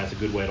drink wine, it's a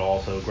good way to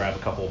also grab a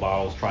couple of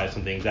bottles, try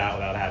some things out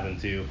without having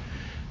to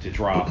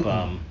drop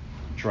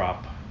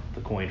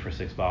the coin for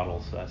 6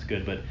 bottles. So that's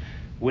good. But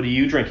what are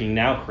you drinking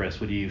now, Chris?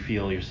 What do you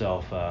feel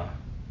yourself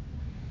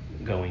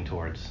going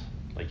towards?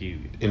 Like you,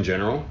 In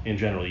general, in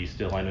general, you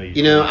still, I know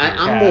you.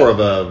 I'm more of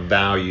a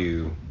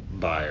value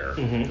buyer,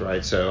 Mhm.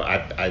 right? So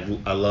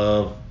I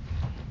love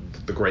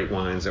the great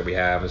wines that we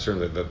have, and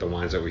certainly the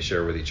wines that we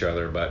share with each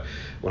other. But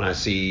when I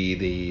see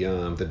the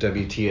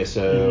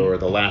WTSO or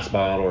the Last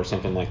Bottle or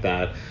something like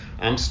that,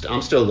 I'm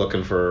still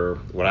looking for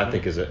what I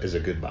think is a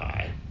good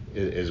buy.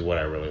 Is what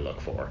I really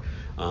look for.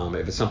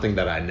 If it's something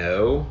that I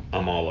know,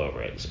 I'm all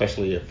over it.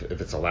 Especially if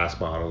it's a Last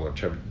Bottle or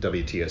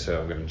WTSO,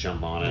 I'm going to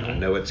jump on it. I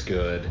know it's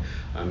good.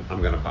 I'm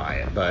going to buy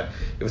it. But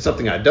if it's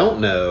something I don't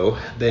know,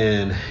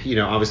 then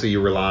obviously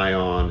you rely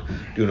on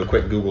doing a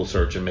quick Google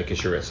search and making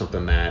sure it's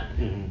something that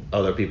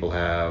other people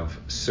have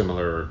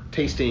similar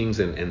tastings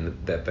and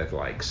that they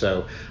like.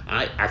 So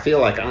I feel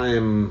like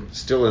I'm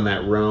still in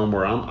that realm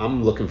where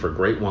I'm looking for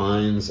great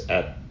wines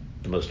at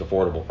the most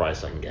affordable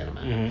price I can get them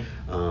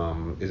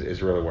at,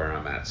 is really where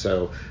I'm at.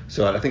 So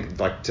I think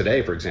like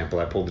today, for example,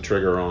 I pulled the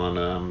trigger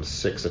on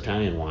 6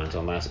 Italian wines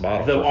on Last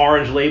Bottle. The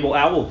orange label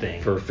owl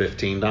thing. For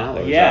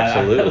 $15. Yeah.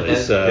 Absolutely.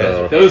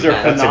 So Those are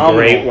that's phenomenal.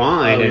 a great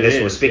wine. Oh, And it this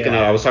was is, speaking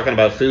yeah. of, I was talking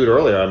about food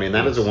earlier. I mean,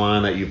 that is a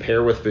wine that you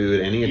pair with food,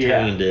 any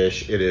Italian Yeah.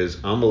 dish. It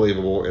is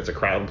unbelievable. It's a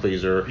crowd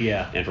pleaser.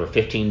 Yeah. And for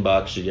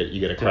 $15, you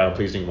get a crowd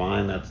pleasing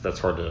wine. That's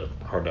hard to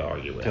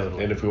argue with.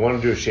 Totally. and if we want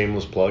to do a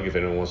shameless plug, if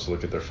anyone wants to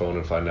look at their phone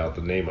and find out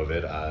the name of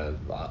it,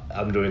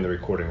 I'm doing the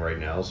recording right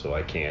now, so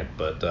I can't.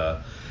 But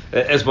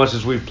as much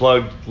as we've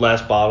plugged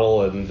Last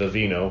Bottle and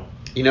Vivino,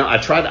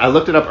 I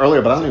looked it up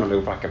earlier, but I don't even know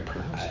if I can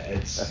pronounce it.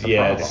 That's the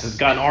problem. It's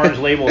got an orange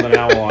label with an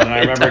owl on, and I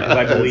remember because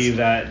I does. believe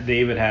that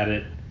David had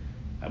it.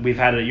 We've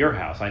had it at your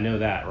house. I know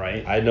that,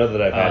 right? I know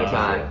that I've had it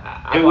Time.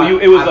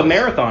 before. It was a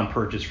marathon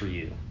purchase for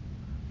you.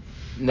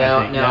 No,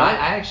 I think, no, no? I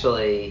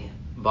actually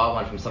bought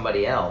one from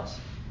somebody else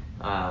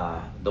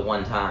the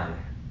one time.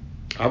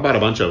 I bought a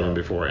bunch of them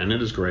before, and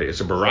it is great.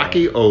 It's a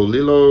Baracchi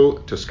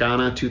Olillo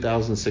Toscana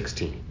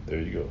 2016. There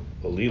you go.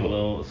 A Olillo.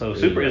 little, so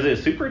super. Is it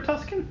a super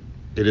Tuscan?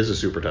 It is a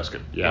Super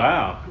Tuscan. Yeah.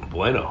 Wow.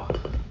 Bueno.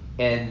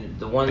 And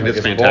the one And it's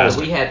that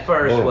fantastic. we had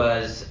first Boom.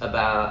 was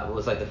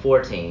like the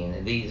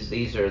 14.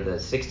 These are the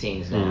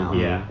 16s now.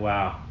 Yeah.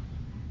 Wow.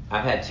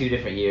 I've had 2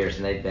 different years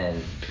and they've been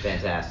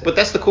fantastic. But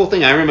that's the cool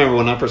thing. I remember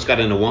when I first got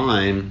into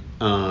wine,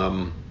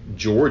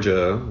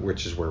 Georgia,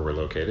 which is where we're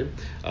located,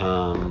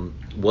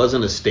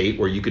 wasn't a state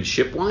where you could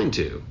ship wine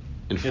to.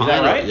 And Is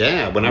that right?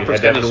 Yeah, when I You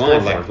first had got to into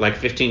have a wine, storefront. like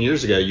 15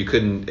 years ago, you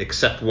couldn't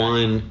accept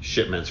wine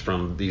shipments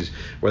from these,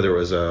 whether it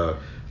was a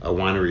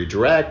winery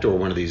direct or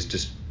one of these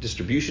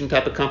distribution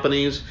type of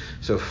companies.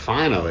 So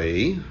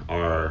finally,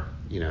 our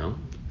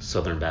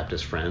Southern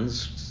Baptist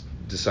friends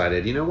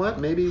decided, you know what,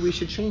 maybe we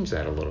should change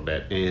that a little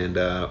bit, and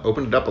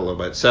opened it up a little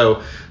bit.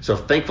 So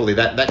thankfully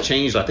that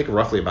changed, I think,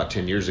 roughly about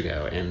 10 years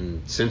ago,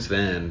 and since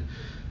then,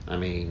 I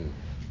mean,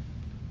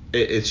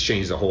 it's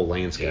changed the whole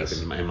landscape,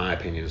 Yes. in my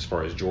opinion, as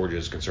far as Georgia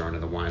is concerned,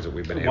 and the wines that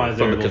we've been Wines able, that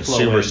from are a able to flow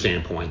consumer in.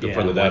 standpoint, Yeah.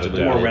 from the Without ones a that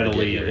doubt. we've More been able to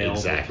readily get here. available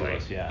Exactly. to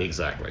us, yeah.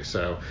 Exactly.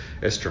 So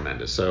it's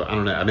tremendous. So I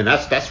don't know. I mean,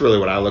 that's really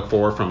what I look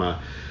for from a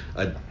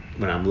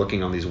when I'm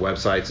looking on these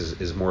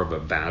websites is more of a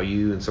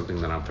value and something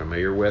that I'm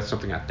familiar with,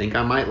 something I think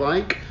I might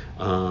like.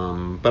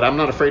 But I'm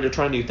not afraid to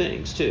try new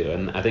things too,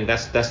 and I think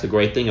that's the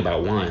great thing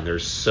about wine.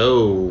 There's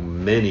so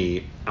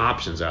many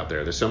options out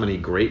there. There's so many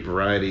great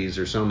varieties.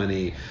 There's so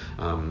many.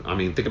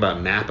 Think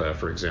about Napa,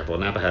 for example.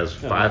 Napa has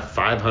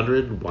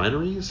 500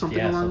 wineries, something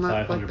along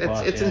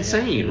that. It's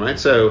insane, right?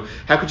 So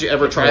how could you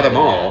ever try them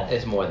all?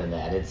 It's more than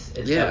that. It's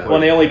Well,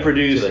 they only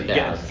produce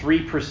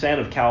 3%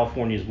 of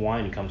California's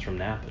wine comes from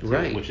Napa, too,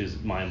 right? Which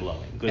is mind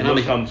blowing. And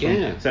most comes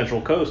from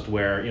Central Coast,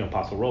 where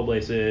Paso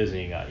Robles is,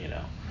 and you got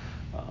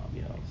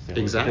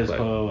exactly.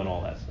 Obispo and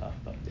all that stuff.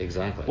 But,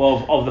 exactly.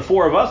 Well, of the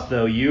four of us,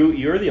 though,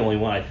 you're the only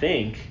one, I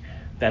think,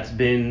 that's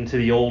been to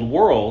the old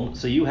world.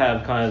 So you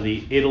have kind of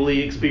the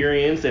Italy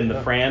experience and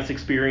the France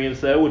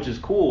experience, though, which is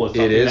cool. It's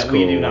something that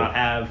we do not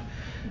have.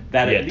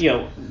 That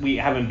we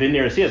haven't been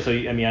there to see it. So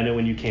I know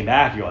when you came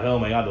back, you're like, oh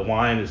my God, the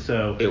wine is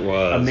so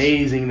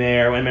amazing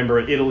there. I remember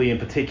Italy in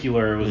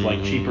particular, it was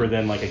like cheaper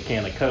than like a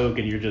can of Coke,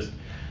 and you're just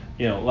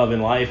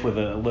loving life with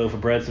a loaf of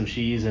bread, some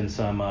cheese, and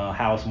some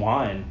house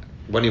wine.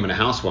 It wasn't even a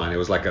house wine. It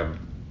was like a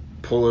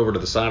pull over to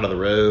the side of the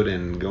road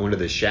and go into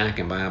the shack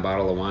and buy a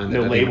bottle of wine.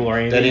 No label or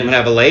anything. Didn't even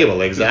have a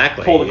label,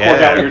 exactly. Pull the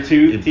cork out with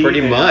your teeth.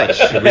 Pretty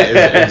much.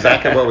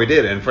 Exactly what we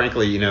did. And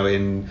frankly,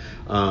 in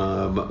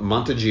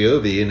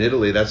Montegiove in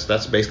Italy,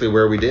 that's basically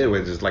where we did,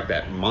 which is like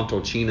that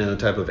Montalcino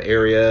type of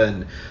area.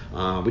 And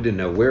we didn't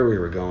know where we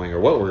were going or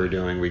what we were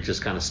doing. We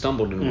just kind of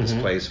stumbled into this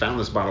place, found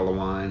this bottle of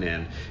wine,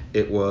 and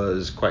it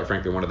was, quite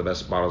frankly, one of the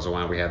best bottles of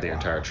wine we had the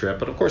entire trip.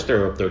 But of course,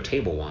 their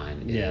table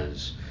wine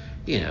is...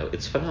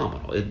 it's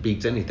phenomenal. It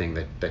beats anything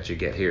that you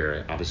get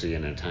here, obviously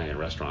in an Italian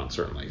restaurant,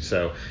 certainly.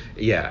 So,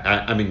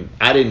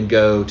 I didn't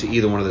go to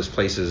either one of those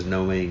places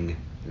knowing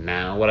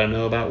now what I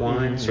know about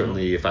wine.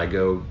 Certainly, if I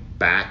go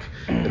back,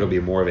 it'll be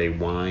more of a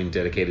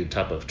wine-dedicated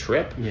type of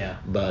trip. Yeah.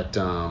 But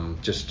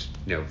just,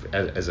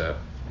 as a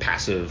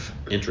passive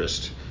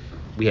interest,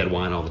 we had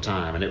wine all the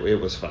time, and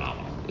it was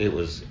phenomenal. It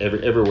was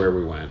everywhere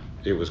we went.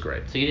 It was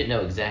great. So you didn't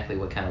know exactly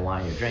what kind of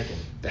wine you're drinking?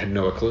 I had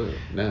no clue,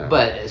 no.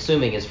 But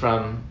assuming it's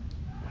from...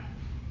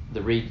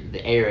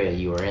 the area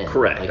you were in.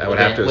 Correct. Like I would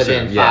have to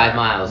assume. Within 5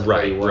 miles of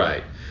where you were.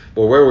 Right.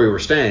 Well, where we were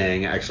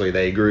staying, actually,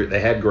 they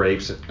had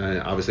grapes.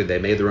 Obviously, they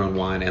made their own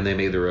wine and they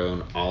made their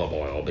own olive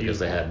oil because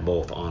they had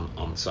both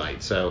on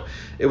site. So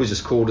it was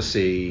just cool to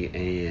see,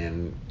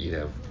 and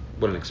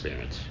what an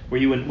experience. Were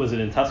you in? Was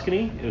it in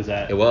Tuscany? It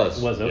was.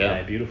 It was okay.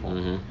 Yeah. Beautiful.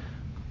 Mm-hmm.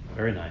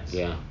 Very nice.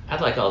 Yeah.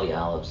 I'd like all the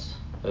olives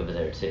over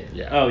there too.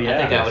 Yeah. Oh yeah.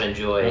 I think I would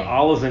enjoy.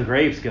 Olives and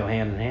grapes go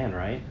hand in hand,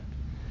 right?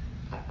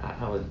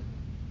 I would.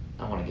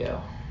 I want to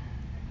go.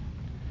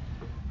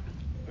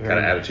 Got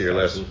to add it to your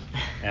list.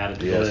 Add it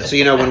to the list.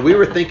 So, when we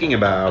were thinking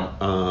about,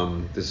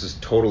 this is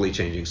totally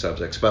changing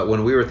subjects, but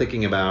when we were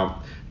thinking about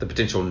the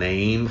potential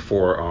name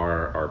for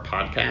our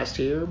podcast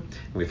here,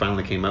 and we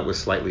finally came up with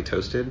Slightly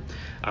Toasted,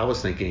 I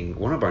was thinking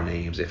one of our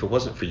names, if it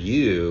wasn't for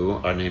you,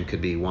 our name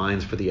could be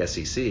Wines for the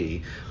SEC,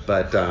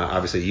 but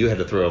obviously you had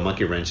to throw a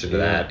monkey wrench into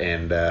that,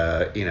 and,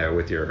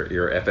 with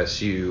your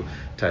FSU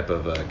type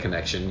of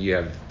connection, you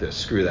had to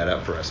screw that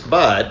up for us.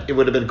 But it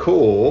would have been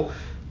cool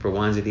for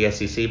Wines of the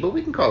SEC, but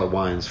we can call it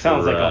Wines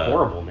sounds like a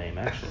horrible name,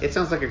 actually. It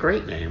sounds like a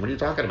great name. What are you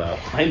talking about?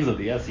 Wines of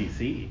the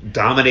SEC.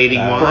 Dominating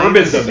wines?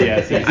 Bourbons of the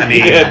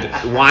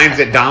SEC. Wines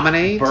that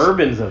dominate?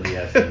 Bourbons of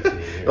the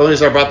SEC. Only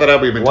so I brought that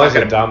up, we've been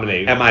talking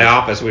dominate at my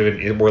office.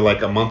 We're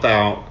like a month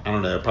out, I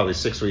don't know, probably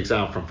 6 weeks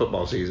out from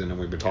football season, and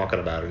we've been talking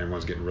about it, and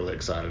everyone's getting really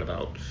excited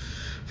about.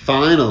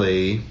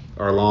 Finally,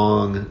 our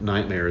long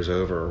nightmare is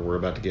over. We're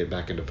about to get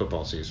back into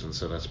football season,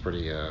 so that's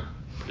pretty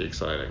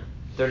exciting.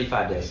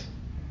 35 days.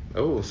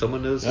 Oh,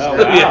 someone knows. Oh,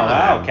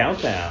 wow,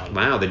 countdown.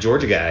 Wow, the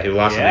Georgia guy who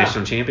lost the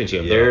national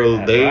championship.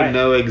 Yeah, they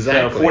know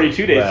exactly. So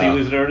 42 days to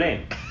lose Notre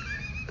Dame.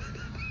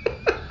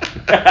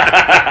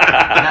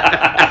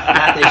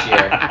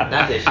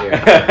 Not this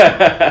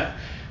year.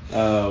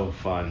 Oh,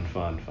 fun.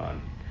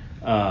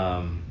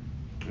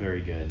 Very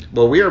good.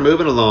 Well, we are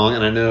moving along,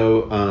 and I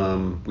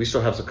know we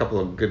still have a couple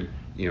of good,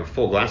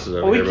 full glasses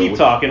over here. We keep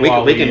talking. We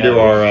can do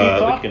our. Keep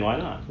talking. Why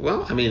not?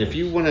 Well, if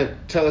you want to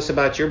tell us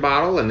about your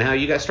bottle and how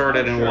you got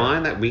started in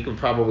wine, that we could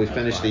probably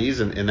finish these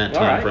in that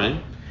time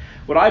frame.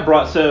 What I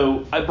brought,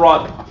 I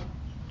brought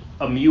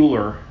a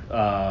Mueller.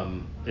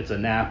 It's a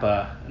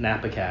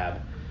Napa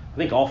cab. I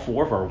think all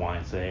four of our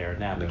wines today are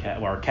Napa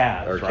cabs, right?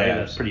 Cabs.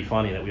 That's pretty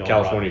funny that we all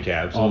California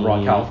cabs. All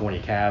brought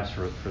California cabs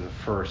for the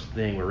first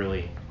thing.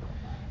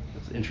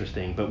 It's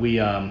interesting. But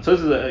so this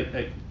is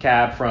a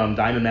cab from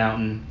Diamond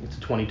Mountain. It's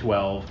a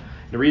 2012.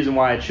 The reason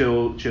why I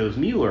chose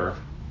Mueller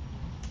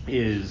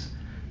is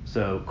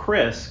so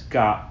Chris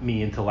got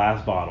me into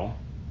Last Bottle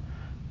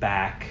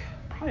back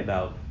probably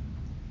about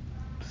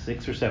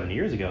 6 or 7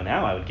 years ago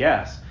now, I would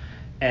guess.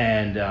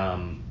 And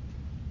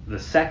the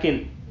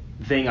second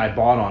thing I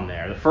bought on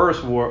there, the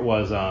first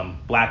was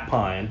Black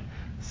Pine,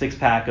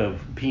 6-pack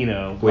of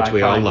Pinot, which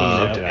we all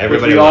loved.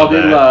 Everybody all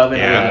did love.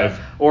 And it was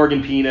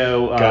Oregon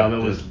Pinot.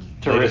 It was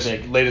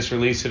terrific. Latest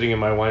release sitting in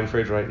my wine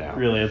fridge right now.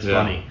 Really, it's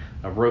funny.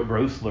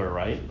 Roessler,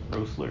 right?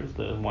 Roessler's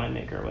the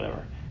winemaker or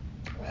whatever.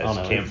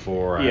 It's Camp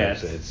 4.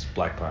 It's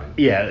Black Pine.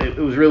 Yeah, it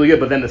was really good.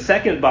 But then the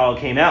second bottle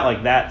came out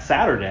like that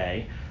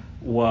Saturday,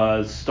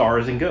 was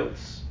Stars and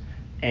Goats.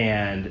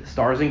 And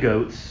Stars and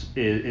Goats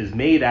is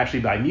made actually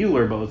by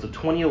Mueller, but it was a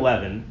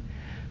 2011.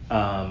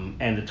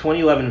 And the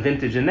 2011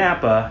 vintage in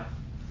Napa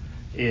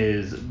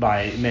is,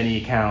 by many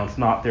accounts,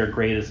 not their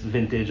greatest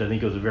vintage. I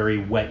think it was a very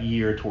wet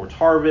year towards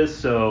harvest,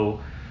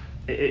 so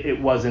it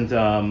wasn't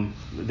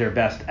their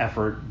best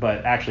effort.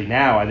 But actually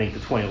now I think the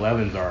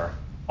 2011s are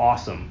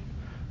awesome.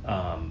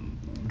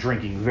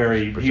 Drinking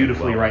very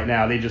beautifully right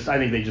now. I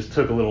think they just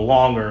took a little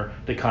longer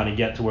to kind of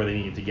get to where they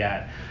needed to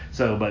get.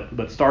 So,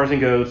 but Stars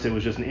and Goats, it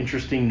was just an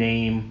interesting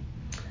name,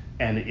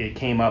 and it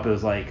came up. It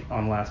was like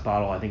on last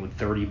bottle, I think with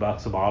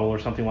 $30 a bottle or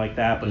something like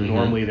that. But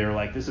normally they're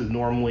like, this is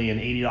normally an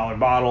 $80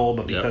 bottle,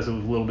 but because it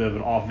was a little bit of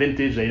an off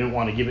vintage, they didn't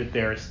want to give it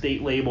their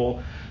estate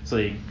label. So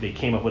they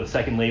came up with a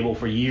second label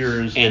for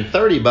years. And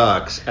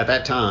 $30 at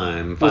that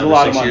time, 5 a or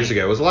lot 6 of years money.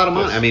 ago, was a lot of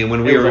money. I mean,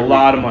 when It we was were a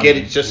lot of money.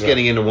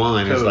 getting into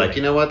wine, it's Totally. like,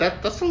 you know what,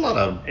 that's a lot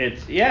of.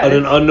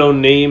 An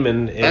unknown name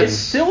and It's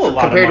still a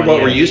lot compared of money. to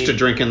what we're I used mean, to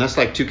drinking. That's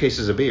like 2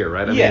 cases of beer,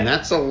 right? I mean,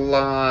 that's a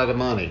lot of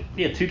money.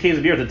 Yeah, 2 cases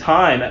of beer at the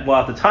time.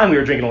 Well, at the time we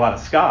were drinking a lot of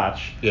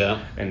scotch.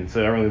 Yeah. And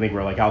so I don't really think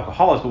we're like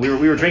alcoholics, but we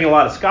were drinking a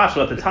lot of scotch.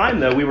 So at the time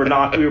though, we were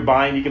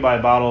buying. You can buy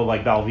a bottle of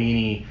like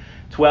Balvenie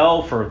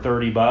 12 for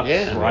 $30,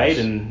 Yeah, right? yes.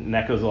 And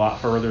that goes a lot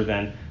further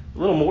than. A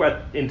little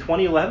more in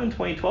 2011,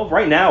 2012.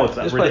 Right now it's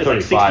like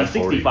 35, 60,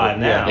 65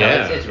 now.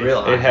 Yeah. It's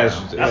real high It has.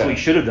 now. That's what we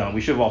should have done.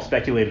 We should have all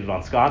speculated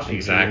on scotch fusion.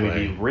 Exactly.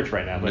 We'd be rich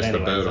right now. But Missed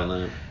anyway, the boat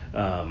on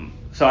that.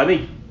 So I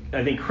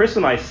think Chris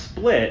and I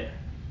split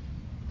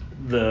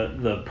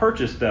the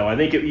purchase though. I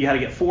think you had to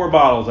get 4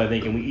 bottles. I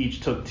think, and we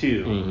each took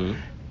 2. Mm-hmm.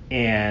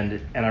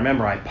 And I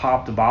remember I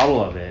popped a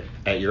bottle of it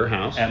At your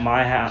house. at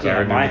my house. Yeah,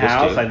 I At my remember this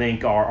house. too. I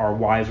think our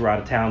wives were out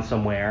of town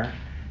somewhere.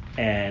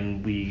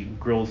 And we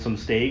grilled some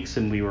steaks,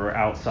 and we were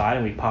outside,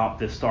 and we popped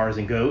this Stars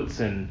and Goats,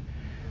 and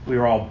we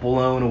were all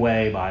blown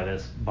away by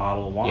this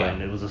bottle of wine.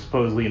 Yeah. It was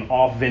supposedly an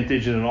off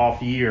vintage and an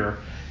off year,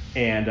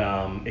 and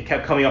it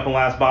kept coming up in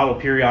last bottle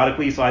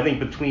periodically. So I think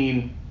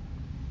between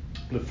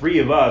the 3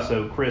 of us,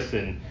 so Chris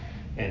and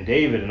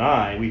David and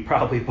I, we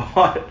probably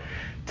bought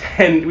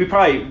 10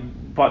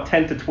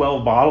 to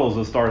 12 bottles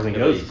of Stars and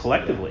Goats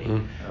collectively.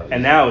 Yeah.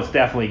 And now it's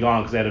definitely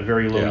gone because they had a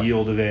very low Yeah.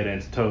 yield of it, and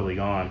it's totally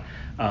gone.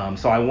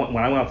 So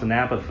when I went out to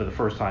Napa for the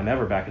first time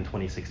ever back in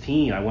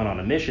 2016, I went on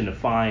a mission to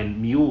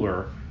find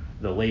Mueller,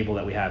 the label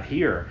that we have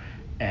here,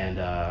 and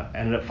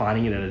ended up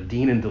finding it at a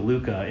Dean and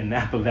DeLuca in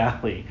Napa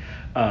Valley.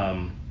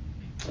 And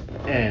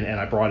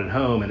I brought it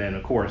home, and then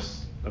of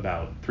course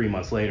about 3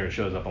 months later it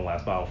shows up on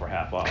last bottle for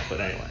half off. But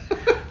anyway,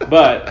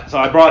 so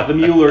I brought the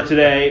Mueller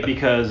today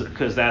because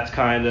that's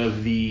kind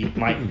of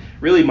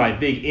my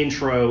big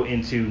intro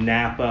into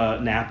Napa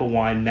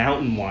wine,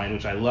 mountain wine,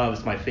 which I love.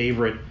 It's my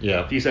favorite.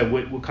 Yeah. If you said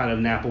what kind of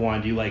Napa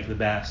wine do you like the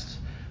best?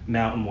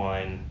 Mountain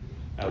wine.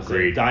 I would say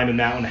Agreed. Diamond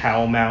Mountain,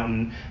 Howell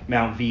Mountain,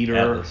 Mount Veeder,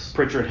 Atlas.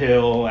 Pritchard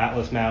Hill,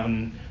 Atlas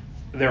Mountain.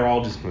 They're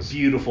all just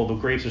beautiful. The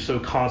grapes are so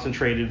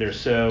concentrated. They're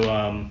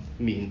so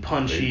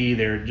punchy.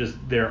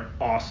 They're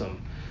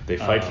awesome. They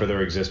fight for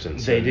their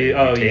existence. They and do. You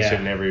taste Yeah.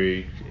 it in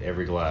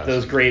every glass.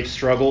 Those grapes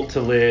struggle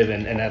to live,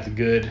 and that's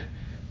good.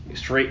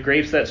 Straight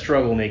grapes that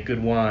struggle make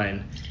good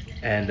wine,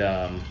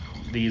 and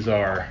these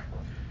are.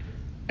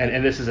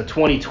 And this is a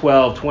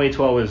 2012.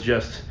 2012 is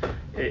just,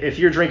 if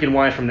you're drinking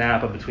wine from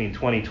Napa between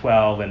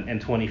 2012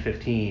 and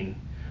 2015,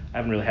 I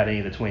haven't really had any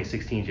of the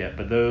 2016s yet,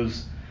 but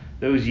those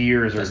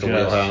years That's are the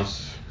just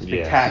wheelhouse.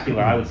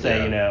 spectacular. I would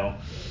say, Yeah.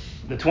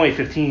 the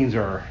 2015s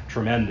are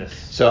tremendous.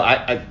 So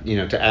I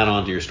to add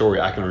on to your story,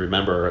 I can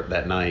remember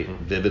that night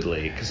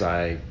vividly because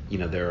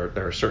there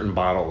are certain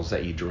bottles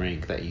that you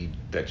drink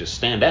that just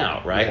stand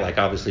out, right? Yeah. Like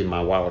obviously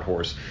my Wild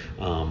Horse,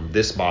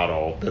 this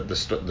bottle,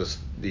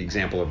 the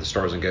example of the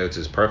Stars and Goats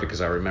is perfect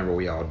because I remember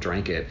we all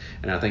drank it,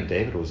 and I think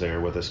David was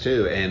there with us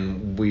too,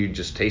 and we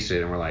just tasted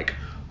it and we're like,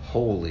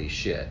 holy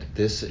shit,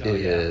 this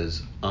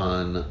is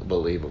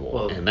unbelievable.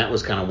 Well, and that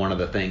was kind of one of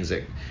the things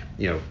that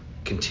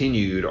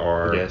continued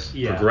our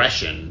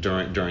progression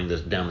during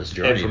this down this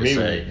journey. And for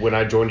me, when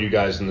I joined you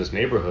guys in this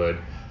neighborhood,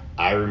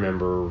 I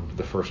remember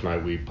the first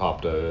night we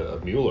popped a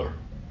Mueller,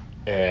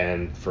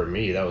 and for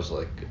me that was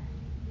like,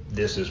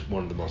 this is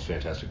one of the most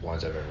fantastic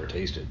wines I've ever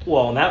tasted.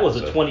 Well, and that was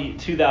a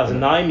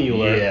 2009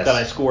 Mueller Yes. that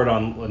I scored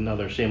on,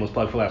 another shameless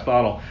plug for Last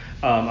Bottle,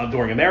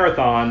 during a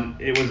marathon.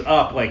 It was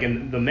up, like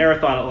in the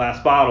marathon at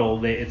Last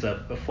Bottle, it's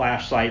a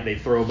flash site. They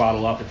throw a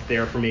bottle up. It's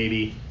there for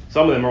maybe,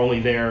 some of them are only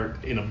there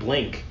in a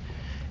blink,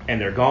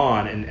 and they're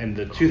gone. And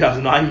the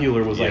 2009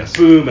 Mueller was like,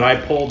 boom, and I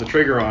pulled the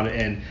trigger on it,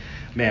 and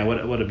man,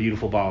 what a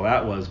beautiful bottle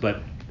that was.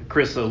 But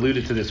Chris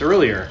alluded to this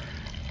earlier.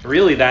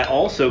 Really, that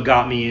also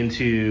got me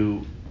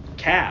into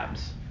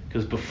cabs.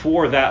 Because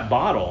before that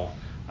bottle,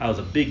 I was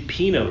a big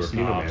Pinot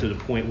snob to the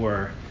point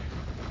where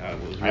I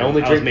was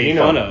made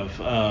fun of.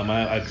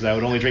 Because I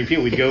would only drink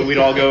Pinot. We'd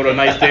all go to a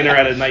nice dinner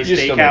at a nice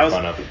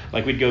steakhouse.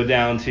 Like we'd go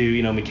down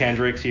to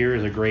McKendrick's here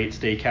is a great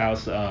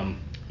steakhouse,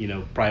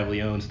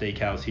 privately owned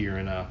steakhouse here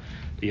in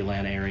the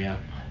Atlanta area,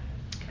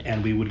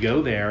 and we would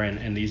go there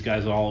and these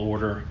guys would all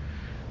order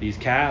these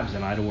cabs,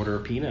 and I'd order a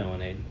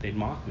Pinot, and they'd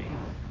mock me.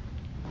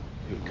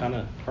 it kind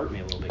of hurt me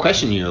a little bit.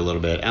 Question you a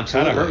little bit.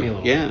 Absolutely. Kind of hurt me a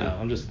little yeah. bit. No,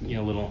 I'm just,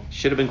 a little.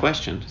 Should have been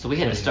questioned. So we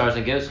had the Stars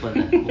and Goats when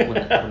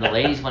the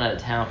ladies went out of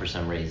town for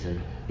some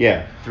reason.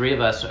 Yeah. 3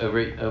 of us over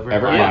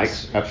at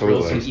Mike's.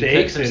 Absolutely. Some You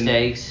cooked some and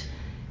steaks.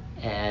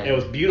 And it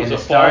was beautiful.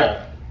 And the fall.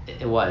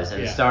 It was.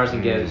 And Yeah. the Stars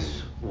and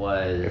Goats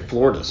was. It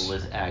floored us.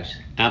 Was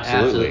actually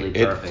Absolutely.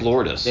 perfect. It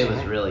floored us. It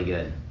was really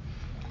good.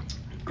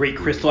 Great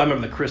crystal. I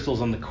remember the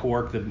crystals on the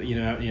cork. When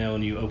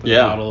you open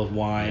Yeah. a bottle of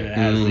wine, it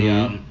has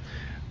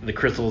the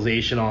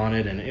crystallization on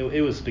it, and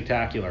it was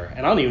spectacular.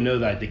 And I don't even know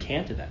that I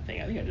decanted that thing.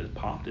 I think I just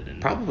popped it.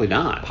 Probably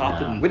not.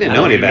 Popped it. And We didn't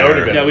know any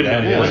better. No, we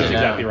didn't know. Yeah. That's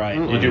exactly right.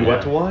 You do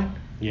what to wine?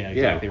 Yeah,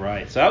 exactly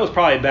right. So that was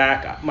probably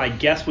back. My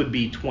guess would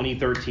be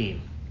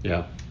 2013.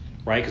 Yeah.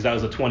 Right, because that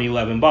was a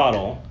 2011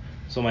 bottle.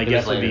 So my It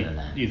guess was would be. later than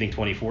that. Do you think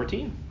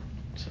 2014?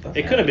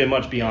 It couldn't have been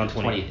much beyond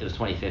 20. It was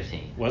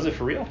 2015. Was it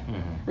for real? Mm-hmm.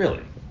 Really?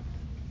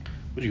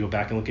 Would you go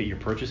back and look at your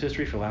purchase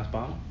history for the last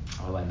bottle?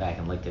 I went back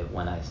and looked at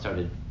when I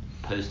started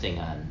posting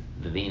on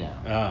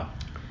Vivino.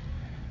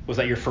 Was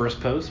that your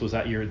first post? Was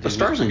that your? The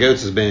Stars and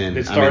Goats has been.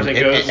 Did Stars and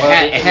Goats?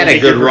 It had a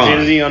good run.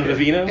 On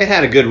Vivino? It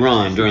had a good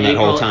run during that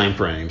April- whole time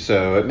frame,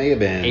 so it may have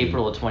been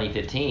April of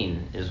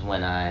 2015 is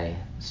when I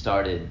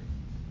started,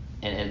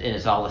 and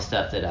it's all the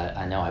stuff that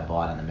I know I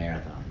bought on the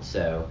marathon.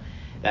 So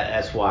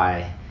that's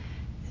why,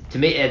 to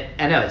me,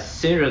 I know it's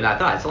sooner than I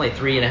thought. It's only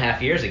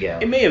 3.5 years ago.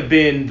 It may have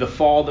been the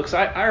fall because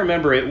I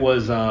remember it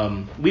was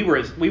we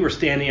were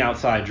standing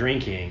outside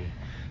drinking,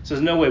 so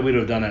there's no way we'd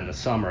have done that in the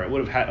summer. It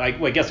would have had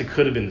I guess it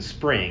could have been the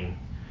spring.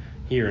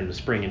 Here in the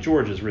spring, and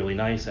Georgia's really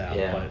nice out,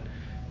 Yeah. but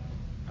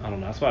I don't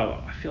know. That's why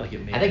I feel like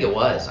it may. I think it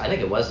was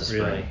the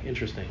spring. Really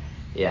interesting.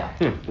 Yeah.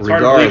 It's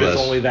hard to believe it's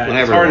only that.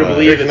 It's hard to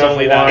believe it's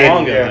only that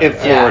long ago. It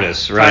floored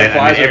us, right? Time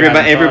flies when you're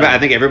having Everybody. fun. I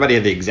think everybody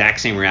had the exact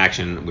same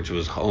reaction, which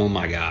was, "Oh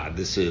my God,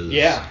 this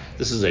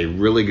is a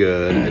really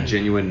good, a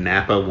genuine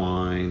Napa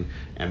wine."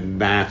 And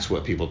that's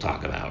what people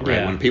talk about, right?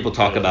 Yeah. When people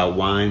talk about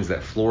wines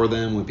that floor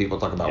them, when people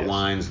talk about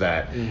wines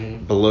that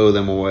blow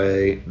them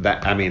away,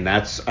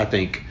 that's I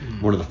think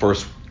one of the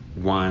first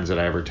wines that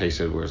I ever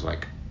tasted where it's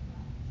like,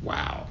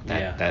 wow,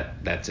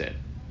 that's it.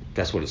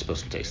 That's what it's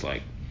supposed to taste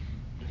like.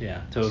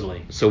 Yeah,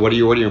 totally. So what are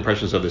your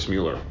impressions of this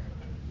Mueller?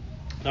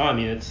 No, I've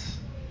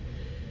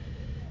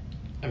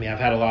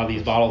had a lot of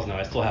these bottles now.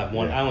 I still have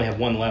one. I only have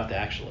one left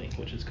actually,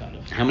 which is kind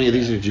of. How many of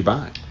these did you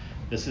buy?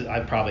 I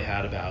probably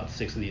had about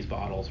 6 of these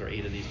bottles or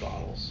 8 of these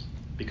bottles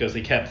because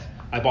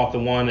I bought the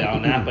one out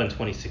in Napa in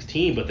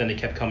 2016, but then they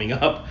kept coming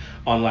up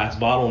on last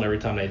bottle, and every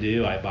time I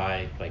do, I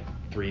buy like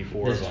 3,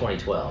 4 This of is them.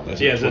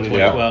 2012. Yeah, it's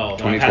 2012.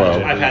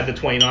 2012. I've had the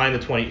 29,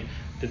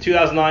 the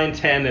 2009,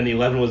 10, and the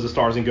 11 was the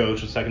Stars and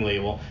Goats, the second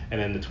label, and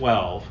then the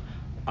 12.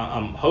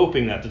 I'm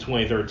hoping that the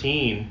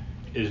 2013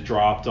 is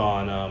dropped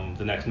on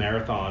the next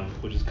marathon,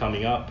 which is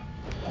coming up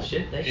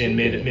in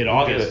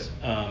mid-August.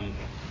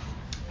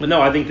 But no,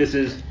 I think this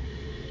is,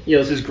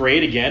 this is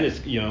great. Again,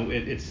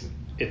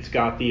 it's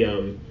got the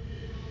A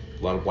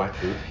lot of black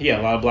fruit.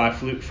 yeah, a lot of black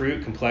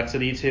fruit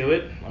complexity to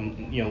it.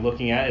 I'm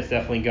looking at it, it's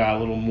definitely got a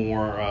little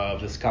more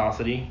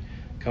viscosity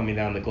coming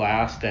down the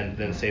glass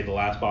than say the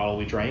last bottle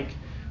we drank.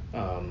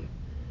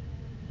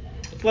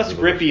 It's less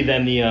grippy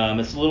than the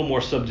it's a little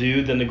more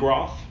subdued than the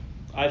Groth.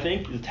 I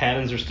think the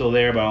tannins are still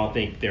there, but I don't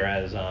think they're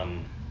as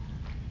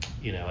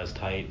as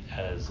tight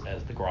as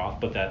the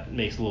Groth. But that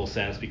makes a little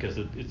sense because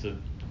it's a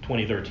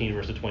 2013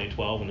 versus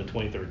 2012, and the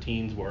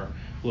 2013s were a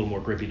little more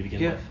grippy to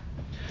begin with.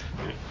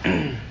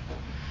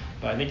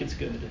 But I think it's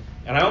good.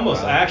 And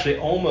I actually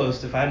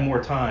almost, if I had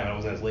more time, I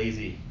wasn't as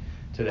lazy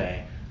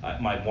today.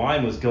 My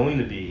wine was going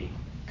to be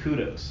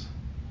Kudos.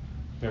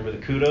 Remember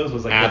the Kudos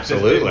was like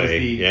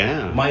Absolutely,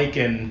 the Mike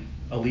and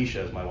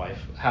Alicia's, my wife,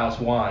 house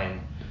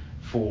wine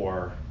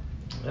for.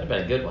 That'd have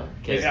been a good one.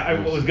 I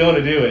was going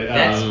to do it.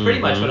 That's pretty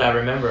much what I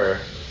remember.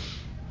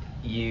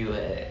 You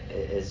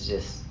is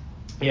just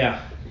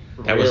yeah.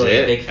 That really was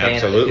it. Big fan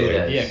Absolutely. Of the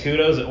Kudos. Yeah,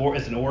 Kudos.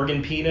 It's an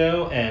Oregon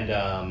Pinot,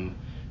 and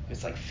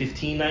it's like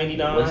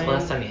 $15.99. When's the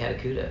last time you had a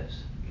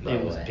Kudos?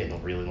 It was been a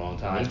really long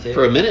time. Me too.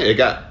 For a minute, it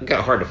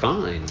got hard to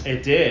find.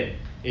 It did.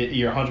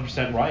 You're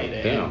 100% right.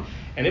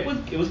 And it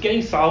was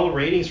getting solid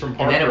ratings from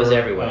Parker. And then it was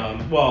everywhere.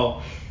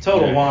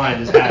 Total Wine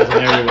just has it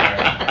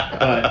everywhere.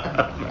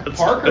 But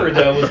Parker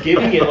though was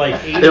giving it like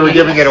 88. They were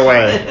giving it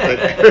away.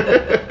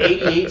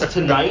 88s to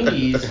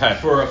 90s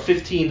for a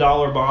 $15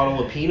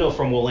 bottle of Pinot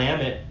from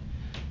Willamette,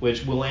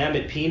 which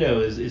Willamette Pinot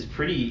is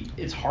pretty.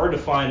 It's hard to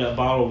find a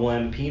bottle of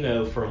Willamette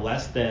Pinot for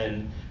less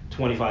than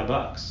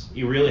 $25.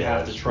 You really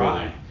have to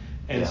try. Really,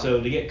 and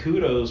so to get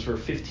Kudos for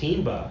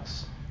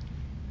 $15,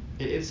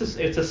 it's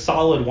a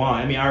solid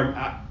wine.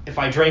 If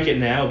I drank it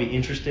now, it'd be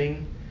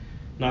interesting.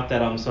 Not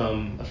that I'm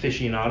some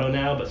aficionado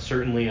now, but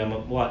certainly I'm a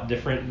lot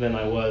different than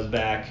I was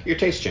back. Your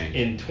taste changed.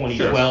 In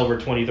 2012 or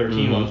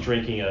 2013 when I was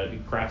drinking a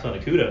crap ton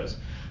of Kudos.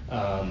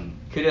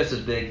 Kudos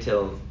was big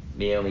till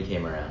Meiomi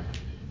came around.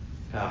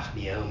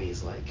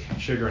 Meiomi's like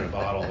sugar in a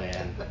bottle,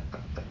 man.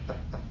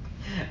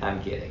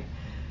 I'm kidding.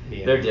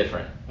 Meiomi. They're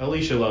different.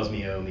 Alicia loves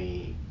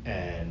Meiomi,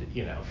 and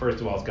first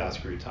of all, it's got a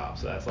screw top,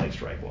 so that's like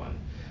strike one.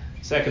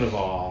 Second of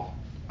all,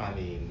 I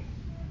don't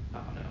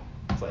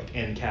know. wines like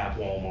End Cap,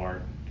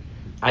 Walmart.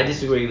 I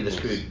disagree with the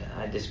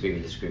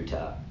screw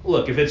top.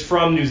 Look, if it's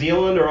from New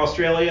Zealand or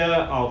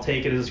Australia, I'll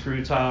take it as a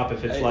screw top.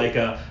 If it's like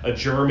a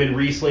German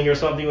Riesling or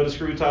something with a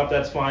screw top,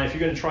 that's fine. If you're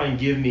going to try and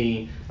give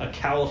me a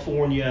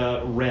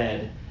California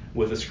red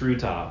with a screw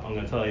top, I'm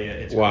going to tell you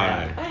it's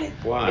crap.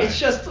 Why? It's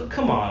just,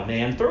 come on,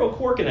 man. Throw a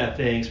cork in that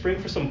thing.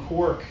 Spring for some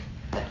cork.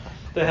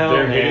 The hell,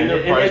 They're man. hitting their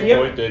And price you-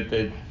 point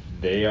that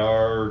they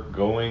are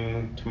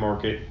going to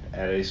market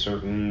at a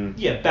certain.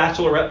 Yeah,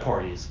 bachelorette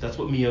parties. That's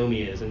what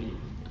Meiomi is. And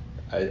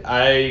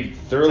I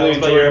tell thoroughly us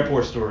about your enjoyed.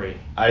 airport story.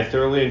 I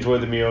thoroughly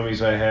enjoyed the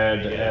Meiomis I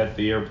had Yeah. at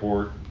the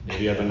airport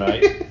the other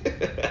night,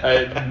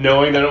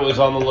 knowing that it was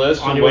on the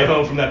list. On your way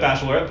home from that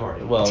bachelorette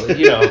party. Well,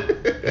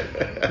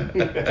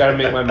 gotta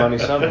make my money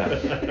somehow.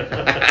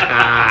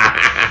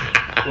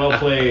 Well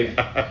played.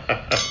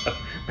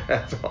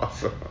 That's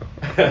awesome.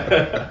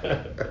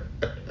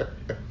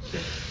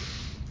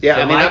 Yeah,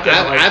 So I mean, Mike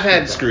doesn't like I've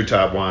had screw screw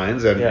top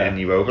wines, and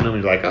you open them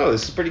and you're like, oh,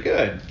 this is pretty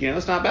good.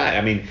 It's not bad.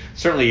 I mean,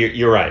 certainly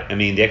you're right. I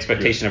mean, the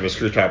expectation of a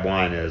screw top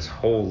wine is,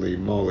 holy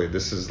moly,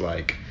 this is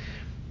like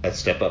a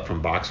step up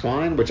from box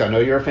wine, which I know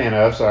you're a fan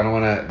of, so I don't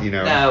want to,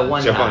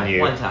 No, jump on you.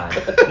 One time.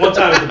 One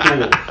time at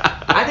the pool.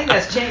 I think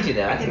that's changing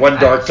though. I think One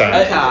dark time.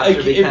 screw tops are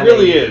It becoming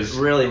really is.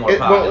 really more Well,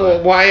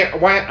 popular.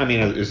 why? I mean,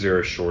 is there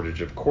a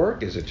shortage of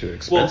cork? Is it too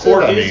expensive?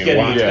 Well, cork I is mean,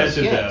 getting why-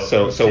 expensive yeah. though.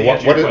 So To what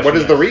answer your is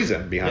question, the yes.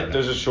 reason behind that?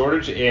 There's a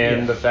shortage, and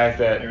Yeah. the fact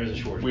that There is a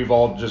shortage. we've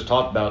all just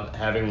talked about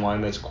having wine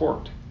that's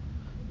corked.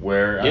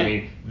 Where Yeah. I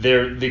mean,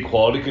 the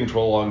quality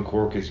control on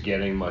cork is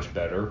getting much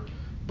better,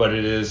 but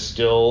it is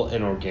still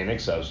an organic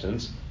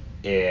substance,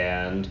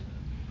 and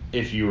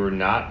if you are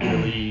not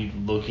really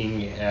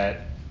looking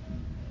at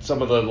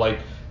some of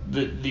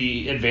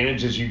the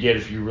advantages you get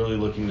if you're really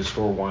looking to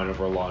store wine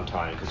over a long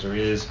time, because there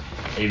is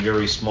a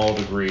very small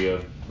degree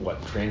of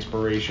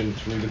transpiration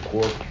through the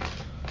cork.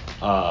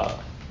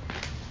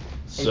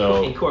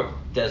 And cork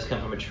does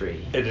come from a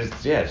tree. It is,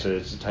 yeah. So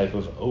it's a type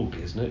of oak,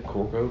 isn't it?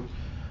 Cork oak.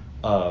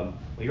 Well,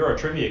 you're a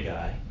trivia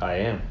guy. I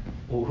am.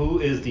 Well, who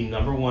is the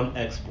number one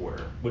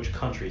exporter? Which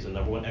country is the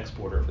number one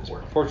exporter of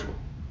cork? Portugal.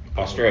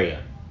 Australia.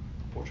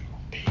 Portugal.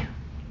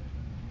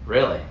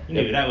 Really? You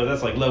knew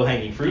that's like low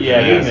hanging fruit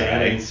Yeah, for you, that's man.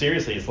 I right. mean,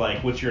 seriously, it's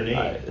like, what's your name?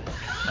 I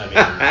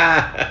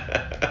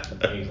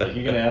mean, he's like,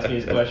 you're gonna ask me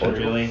this question,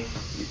 Portugal. really?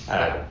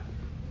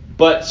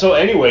 But so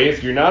anyway,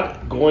 if you're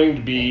not going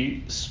to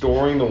be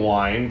storing the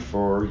wine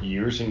for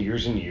years and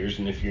years and years,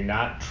 and if you're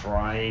not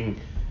trying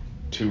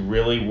to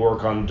really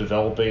work on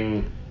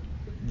developing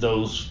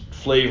those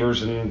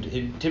flavors,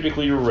 and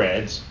typically your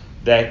reds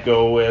that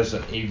go as a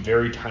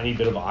very tiny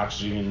bit of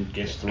oxygen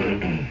gets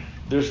through,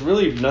 there's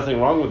really nothing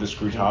wrong with the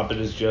screw top. It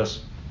is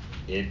just,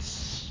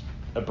 it's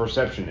a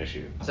perception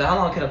issue. So how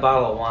long can a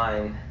bottle of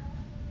wine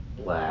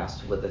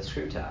last with a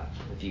screw top?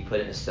 If you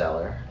put it in a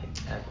cellar,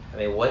 I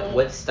mean,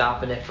 what's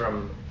stopping it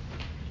from?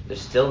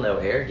 There's still no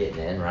air getting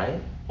in, right?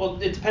 Well,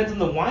 it depends on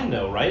the wine,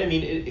 though, right? I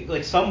mean,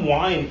 like some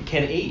wine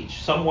can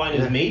age. Some wine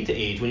is made to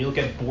age. When you look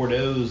at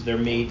Bordeaux's, they're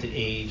made to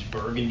age.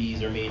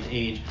 Burgundies are made to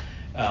age.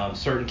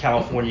 Certain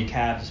California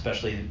cabs,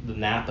 especially the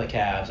Napa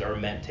cabs, are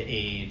meant to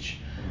age.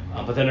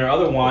 But then there are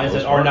other wines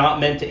that are not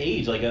meant to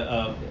age, like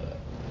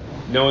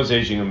No one's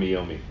aging a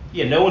Meiomi.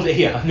 no one's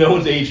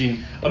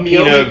aging. A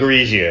Pinot Meiomi,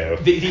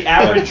 Grigio. the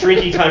average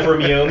drinking time for a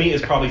Meiomi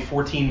is probably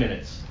 14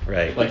 minutes.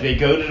 Right. Like they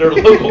go to their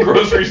local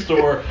grocery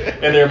store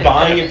and they're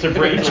buying it to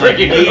bring to like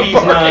Drinking in the ladies'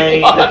 parking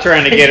night. lot. They're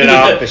trying to get it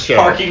off the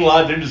shelf. Parking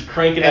lot. They're just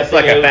cranking That's that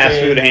like thing a fast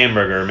open. food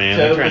hamburger, man.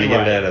 They're trying to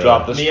get it out of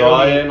Drop the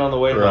straw Meiomi. in on the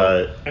way home.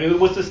 Right. I mean,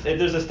 what's this?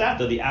 There's a stat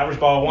though. The average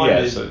bottle of wine Yeah,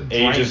 is so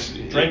drank, ages-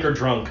 drank or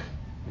drunk.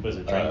 Was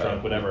it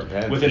drunk, whatever?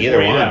 depends. Within Either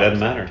 48 one, hours. doesn't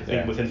matter. I think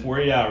Yeah. within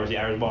 48 hours, the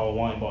average bottle of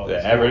wine bought.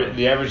 The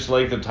average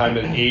length of time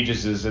it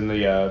ages is in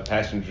the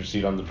passenger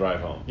seat on the drive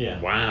home. Yeah.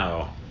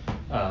 Wow.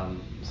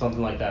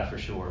 Something like that for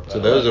sure. But So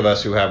those of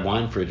us who have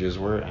wine fridges,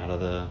 we're out of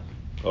the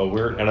Oh,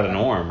 we're out of the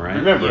norm, right?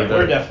 Remember, Yeah,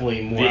 we're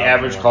definitely more the out of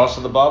average the norm. cost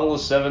of the bottle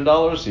is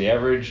 $7. The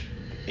average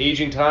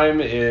aging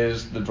time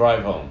is the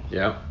drive home.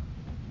 Yeah.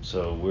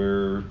 So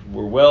we're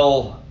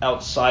well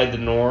outside the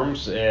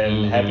norms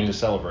and happy Mhm. to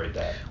celebrate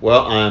that.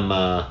 Well,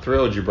 I'm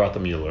thrilled you brought the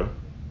Mueller.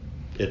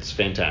 It's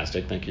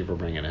fantastic. Thank you for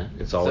bringing it.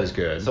 It's always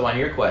good. So on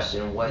your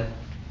question, what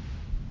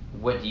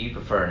do you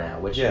prefer now?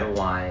 Which Yeah. your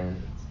wine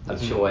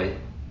of choice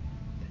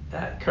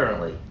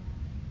currently?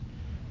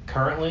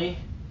 Currently,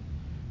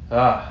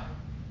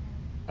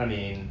 I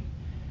mean,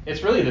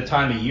 it's really the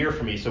time of year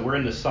for me. So we're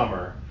in the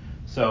summer.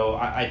 So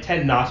I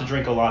tend not to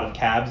drink a lot of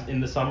cabs in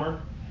the summer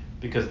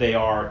because they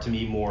are, to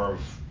me, more of,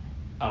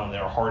 I don't know,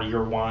 they're a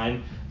heartier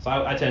wine. So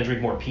I tend to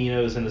drink more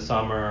Pinots in the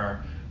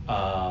summer,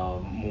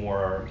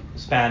 more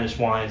Spanish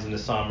wines in the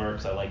summer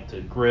because I like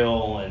to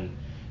grill and,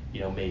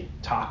 make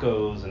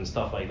tacos and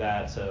stuff like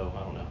that. So I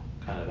don't know,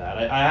 kind of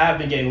that. I have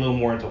been getting a little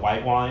more into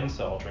white wine,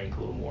 so I'll drink a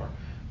little more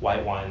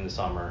white wine in the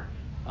summer.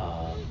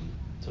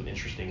 Some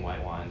interesting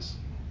white wines.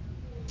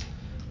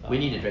 We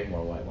need to drink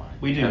more white wine.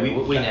 We do.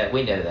 We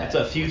know that. It's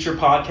a future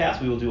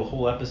podcast. We will do a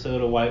whole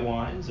episode of white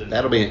wines. And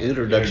That'll be an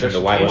introduction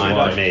to white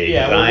wine for me.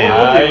 Yeah,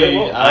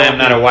 I am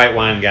not a white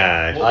wine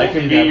guy. We'll I do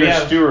can that. be We your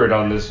have- steward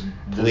on this.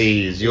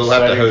 Please, you'll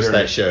have to exciting host journey.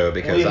 that show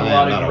because We have I a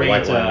lot am of not a great,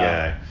 white wine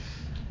guy.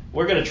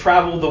 We're going to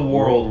travel the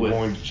world We're with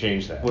going to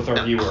change that. with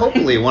our viewer.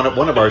 Hopefully, one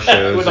of our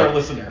shows with our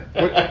listener.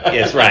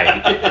 Yes,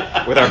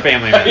 right. With our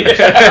family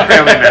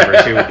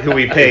members, who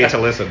we pay to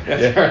listen.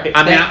 That's right.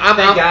 I mean,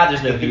 Thank God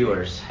there's no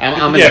viewers.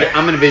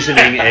 I'm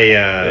envisioning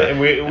And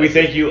we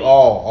thank you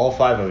all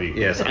 5 of you.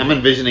 Yes, I'm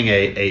envisioning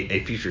a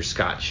future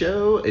Scotch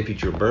show, a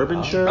future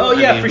bourbon show. Oh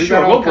yeah, I mean, for we've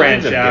sure. got all We'll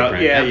branch kinds of out.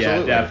 different- Yeah,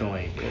 absolutely.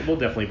 definitely. We'll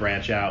definitely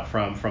branch out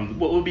from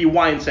what will be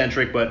wine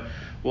centric, but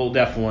we'll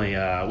definitely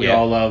we Yeah.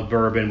 all love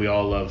bourbon. We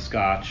all love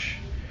Scotch.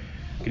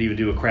 Could even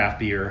do a craft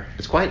beer.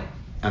 It's quite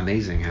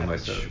amazing how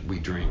much Episode. we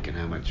drink and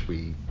how much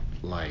we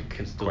like,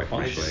 Can still quite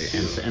function. frankly,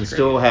 It's and great.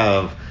 still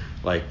have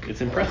like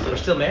It's impressive. We're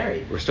still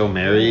married. we're still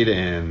married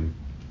and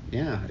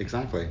yeah,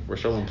 exactly. We're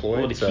still employed.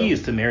 Well, the so key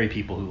is to marry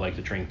people who like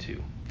to drink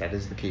too, that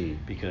is the key.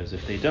 because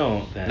if they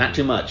don't, then Not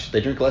too much. They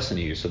drink less than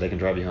you, so they can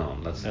drive you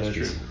home. That's That's the key.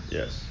 true.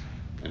 Yes,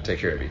 and take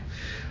care of you.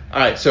 All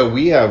right, so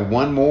we have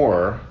one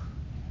more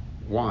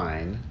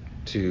wine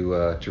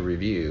to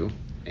review,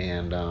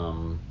 and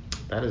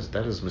that is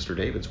Mr.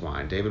 David's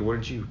wine. David, what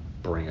did you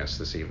bring us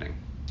this evening?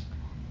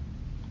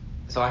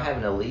 So I have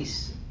an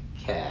Elise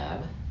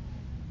Cab,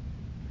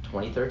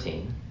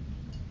 2013.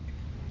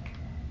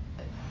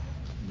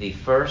 The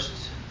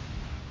first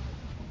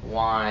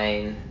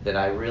wine that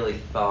I really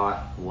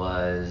thought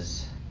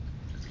was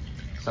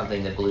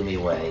something that blew me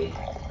away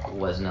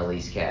was an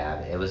Elise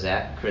Cab. It was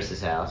at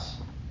Chris's house.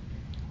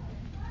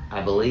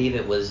 I believe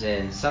it was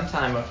in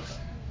sometime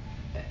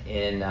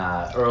in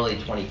early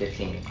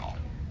 2015,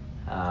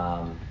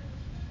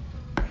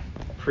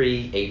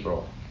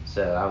 pre-April.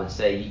 So I would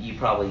say you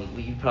probably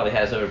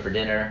had us over for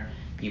dinner.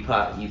 You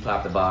popped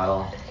the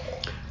bottle.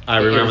 I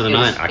remember the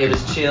night. It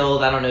was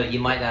chilled. I don't know. You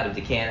might not have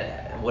decanted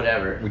it,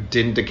 whatever. We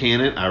didn't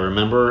decant it. I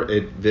remember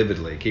it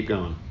vividly. Keep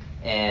going.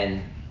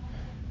 And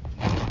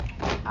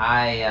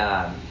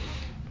I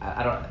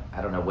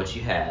don't know what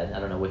you had. I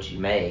don't know what you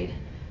made.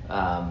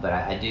 But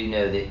I do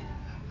know that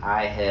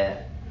I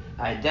had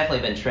definitely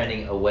been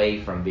trending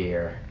away from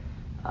beer.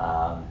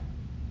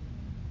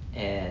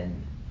 And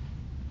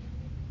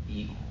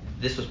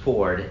this was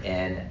poured,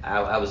 and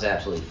I was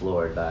absolutely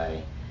floored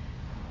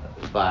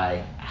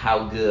by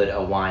how good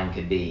a wine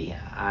could be.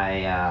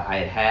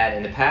 I had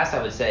in the past,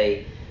 I would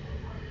say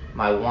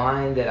my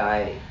wine that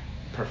I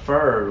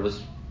preferred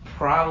was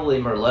probably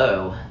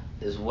Merlot,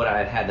 is what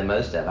I had the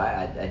most of.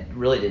 I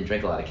really didn't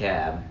drink a lot of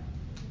Cab.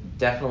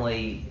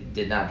 Definitely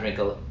did not drink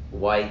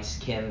whites.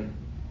 Kim,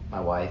 my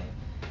wife,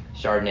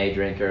 Chardonnay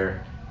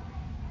drinker,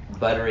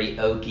 buttery,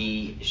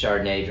 oaky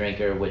Chardonnay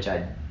drinker, which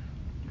I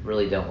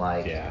really don't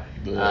like. Yeah.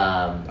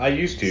 I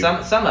used to.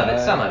 Some of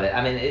it.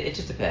 I mean, it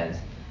just depends.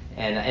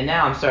 And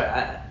now I'm starting.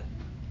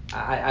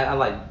 I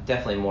like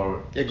definitely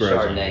more It grows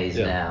on you. Chardonnays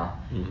Yeah. now.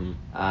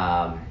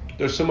 Mm-hmm.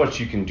 There's so much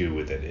you can do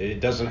with it. It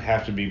doesn't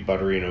have to be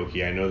buttery and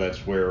oaky. I know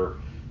that's where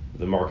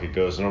the market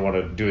goes. I don't want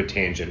to do a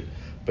tangent,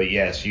 but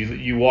yes,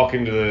 you walk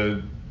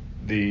into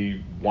the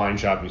wine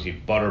shop and you see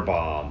butter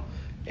bomb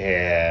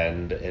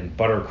and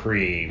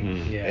buttercream,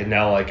 Mm. Yeah. and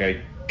now like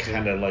I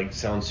kind of like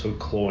sounds so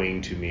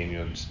cloying to me, and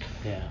you're just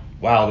Yeah.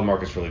 wow, the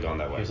market's really gone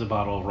that way. Here's a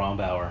bottle of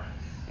Rombauer.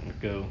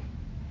 Go.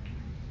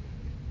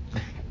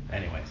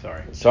 Anyway,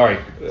 sorry. Sorry,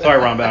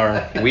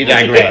 Rombauer. We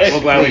digress.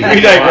 We'll gladly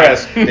we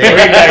digress. Bring it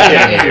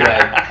back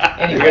in.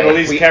 Anyway, We're gonna at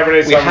least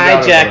Cabernet We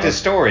Sauvignon hijacked over his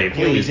story. Yeah,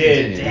 we Please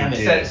did.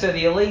 continue. Damn it. So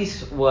the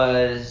Elise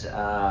was.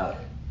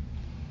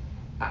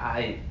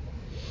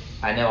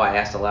 I know I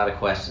asked a lot of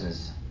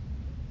questions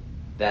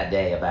that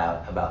day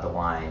about the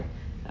wine.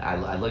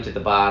 I looked at the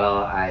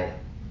bottle.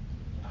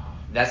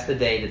 That's the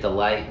day that the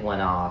light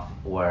went off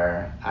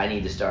where I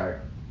need to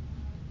start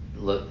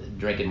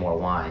drinking more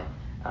wine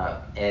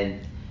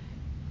and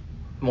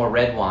more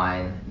red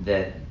wine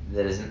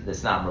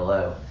that's not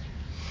Merlot.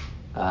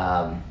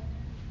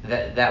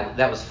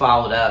 That was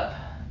followed up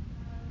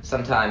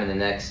sometime in the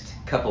next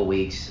couple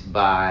weeks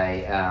by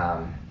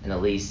an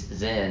Elise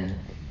Zen,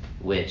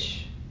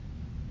 which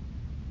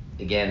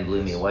again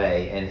blew me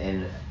away,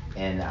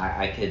 and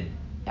I could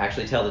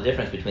actually tell the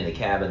difference between the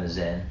Cab and the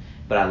Zen,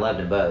 but I loved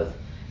them both,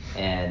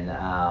 and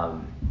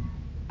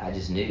I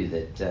just knew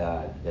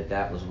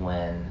that was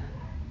when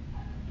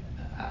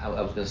I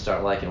was going to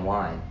start liking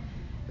wine.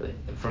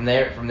 From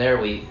there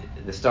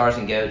the Stars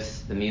and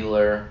Goats, the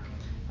Mueller,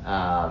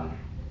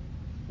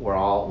 were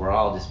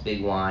all just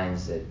big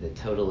wines that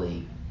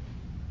totally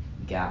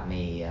got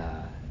me,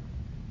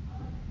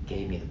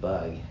 gave me the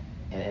bug,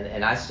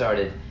 and I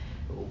started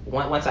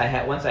once I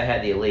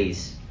had the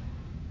Elise,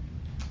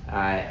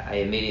 I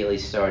immediately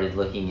started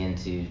looking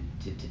into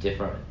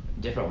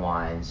different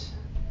wines.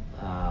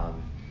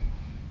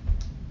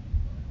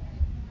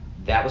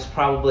 That was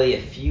probably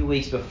a few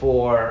weeks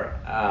before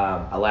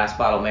a Last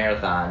Bottle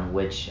Marathon,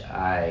 which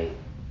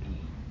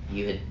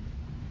you had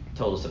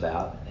told us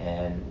about,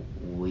 and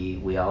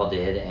we all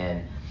did,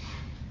 and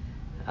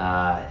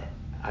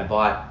I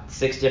bought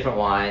 6 different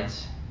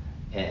wines,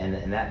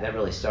 and that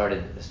really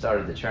started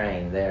the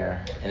train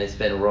there, and it's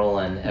been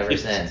rolling ever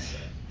since.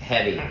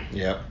 Heavy.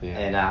 Yep. Yeah.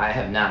 And I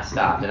have not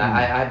stopped, and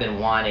I've been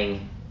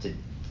wanting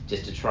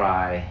to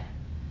try,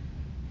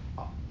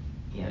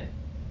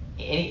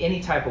 any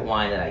type of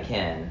wine that I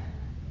can,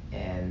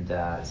 and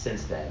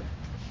since then,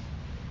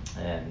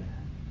 and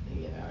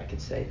I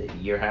could say that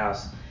your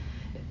house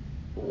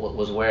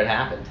was where it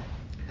happened.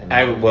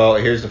 Well,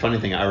 here's the funny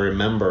thing. I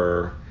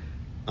remember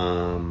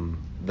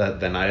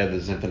the night of the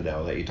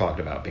Zinfandel that you talked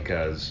about,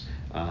 because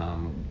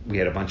we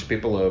had a bunch of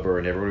people over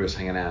and everybody was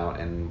hanging out,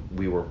 and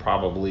we were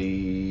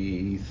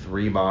probably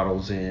 3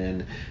 bottles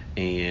in,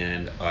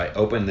 and I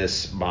opened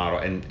this bottle,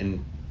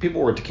 and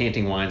people were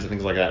decanting wines and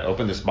things like that. I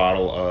opened this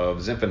bottle of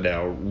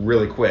Zinfandel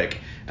really quick,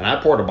 and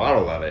I poured a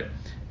bottle of it,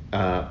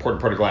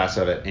 poured a glass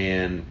of it,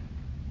 and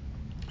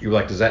you were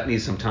like, does that need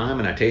some time?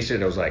 And I tasted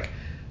it. I was like,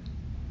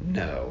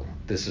 no,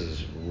 this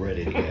is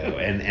ready to go.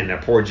 And I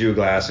poured you a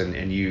glass,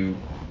 and you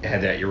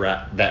had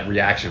that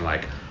reaction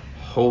like,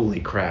 holy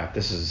crap,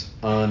 this is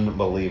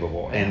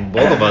unbelievable. And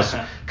both of us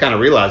kind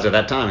of realized at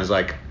that time, it's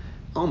like,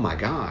 oh my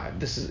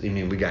God,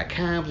 we got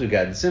Cabs, we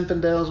got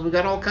Zinfandels, we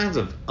got all kinds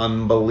of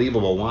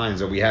unbelievable wines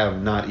that we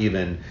have not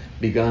even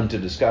begun to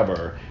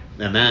discover.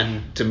 And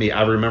that, to me,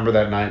 I remember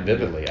that night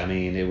vividly. I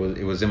mean, it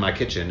was in my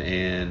kitchen,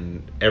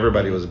 and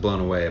everybody was blown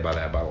away by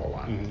that bottle of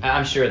wine.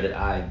 I'm sure that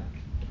I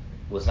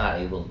was not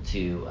able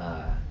to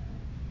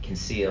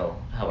conceal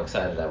how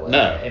excited I was.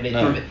 No, I mean,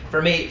 no.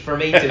 for me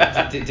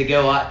to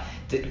go off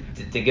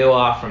to go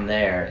off from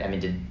there. I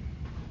mean,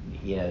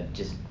 to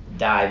just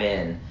dive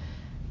in.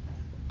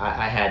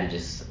 I had to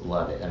just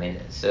love it. I mean,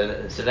 so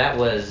that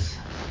was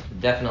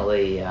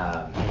definitely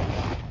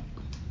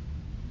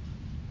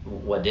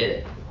what did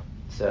it.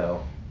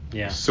 So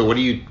Yeah. So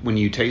when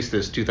you taste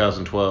this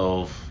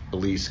 2012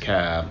 Elise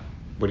Cab,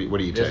 what do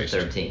you this taste?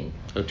 is 13.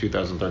 Oh,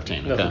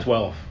 2013. That's Okay. a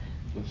 12.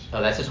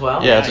 Oh, that's a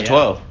 12? Yeah, it's a Yeah.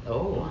 12.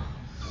 Oh.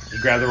 You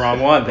grabbed the wrong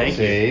one. Thank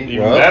you.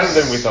 Even Whoops.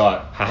 better than we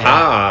thought.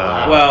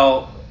 Ha-ha.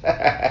 Well,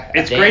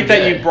 it's Damn great that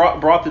good. you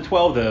brought the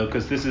 12 though,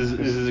 because this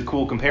is a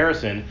cool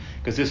comparison.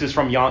 Because this is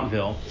from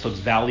Yountville, so it's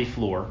Valley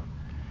Floor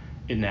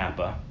in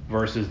Napa,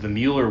 versus the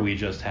Mueller we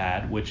just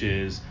had, which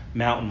is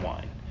mountain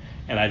wine,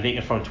 and I think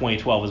it's from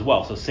 2012 as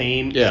well. So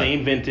same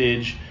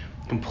vintage,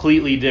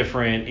 completely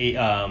different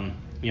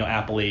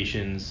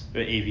appellations,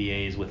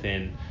 AVAs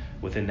within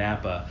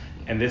Napa,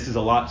 and this is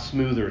a lot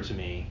smoother to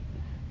me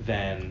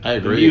than I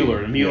agree. the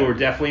Mueller. The Mueller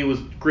definitely was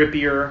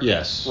grippier.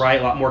 Yes. Right,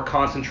 a lot more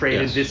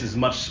concentrated. Yes. This is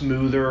much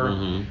smoother,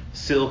 Mhm.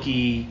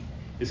 silky.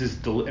 This is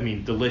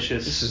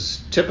delicious. This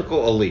is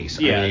typical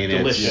Elise. Yeah, I mean,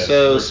 delicious. it's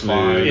so It's smooth.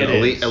 fine. It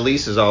is.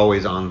 Elise is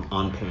always on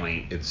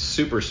point. It's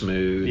super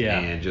smooth Yeah.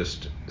 and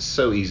just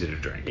so easy to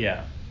drink.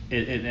 Yeah.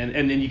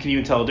 And then you can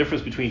even tell the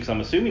difference between, because I'm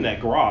assuming that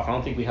Groff, I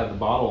don't think we have the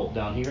bottle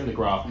down here in the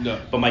Groff. No.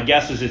 But my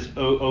guess is it's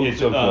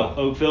Oakville.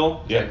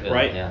 Oakville. Yeah.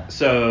 Right? Yeah.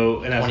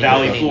 So, and that's 2015.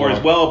 Valley Floor as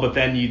well, but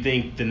then you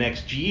think the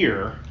next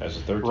year, As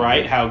a 13.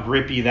 right, how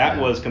grippy that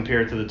Yeah. was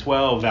compared to the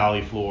 12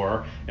 Valley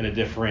Floor and a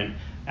different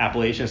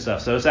appellation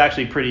stuff. So it's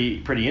actually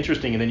pretty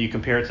interesting. And then you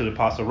compare it to the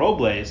Paso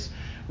Robles,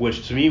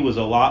 which to me was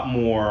a lot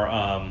more,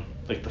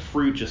 like the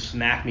fruit just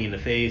smacked me in the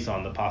face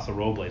on the Paso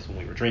Robles when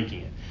we were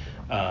drinking it.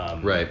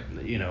 Right.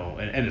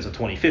 And it's a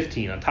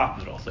 2015 on top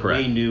of it all, so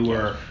Correct. way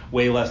newer,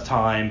 way less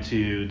time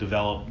to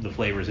develop the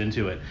flavors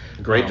into it.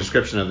 Great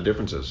description of the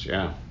differences.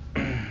 Yeah.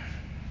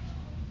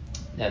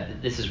 Yeah,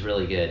 this is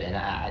really good, and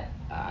I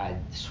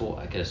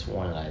could have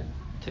sworn that I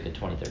took a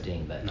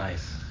 2013, but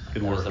Nice,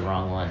 good that was work. the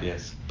wrong one.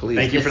 Yes. Please.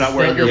 Thank you for This not is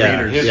wearing still your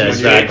good. readers. Yeah, when you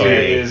exactly.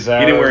 did it. Is You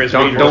didn't wear his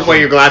Don't readers. wear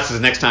your glasses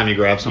next time you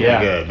grab something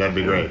Yeah. good. That'd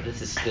be great.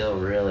 This is still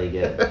really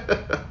good.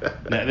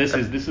 No, this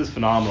is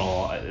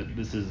phenomenal.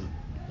 This is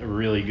a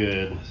really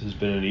good. This has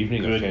been an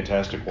evening Good- of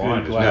fantastic good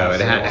wine. glass.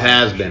 No, it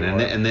has For been,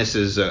 sure. and this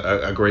is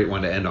a great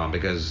one to end on,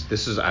 because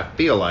this is, I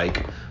feel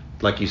like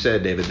you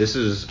said, David, this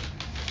is,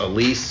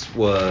 Elise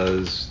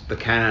was, the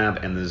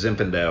Cab and the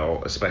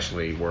Zinfandel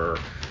especially were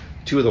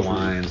two of the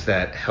wines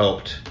that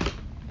helped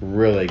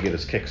really get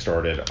us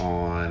kickstarted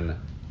on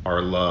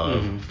our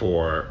love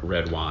for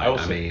red wine.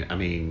 I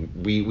mean,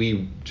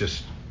 we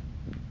just,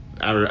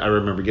 I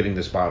remember getting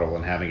this bottle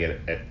and having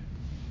it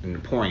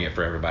and pouring it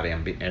for everybody,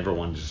 and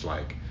everyone just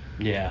like,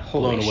 Yeah,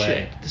 holy blown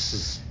away. shit, this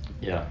is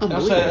Yeah.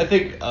 unbelievable. I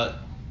think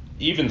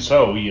even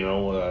so,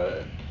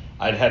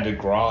 I'd had the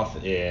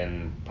Groth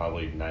in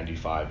probably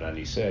 95,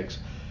 96.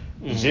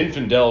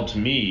 Zinfandel to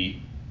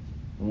me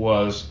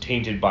was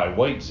tainted by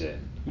white Zin.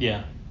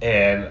 Yeah.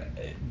 And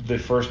the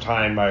first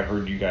time I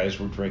heard you guys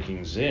were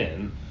drinking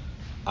Zin,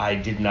 I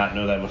did not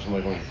know that much. I'm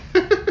like,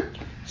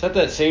 is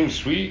that same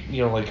sweet,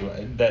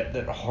 like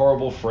that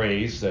horrible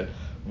phrase that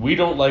we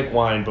don't like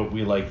wine, but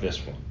we like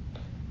this one.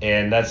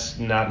 And that's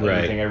not Right.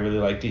 anything I really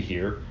like to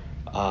hear.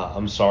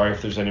 I'm sorry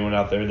if there's anyone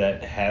out there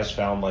that has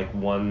found like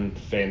one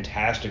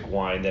fantastic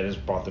wine that has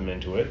brought them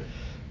into it.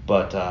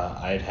 But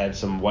I had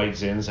some white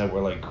Zins that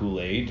were like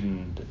Kool-Aid,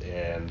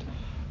 and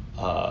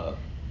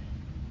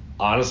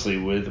honestly,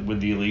 with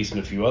the Elise and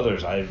a few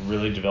others, I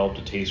really developed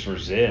a taste for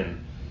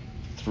Zin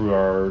through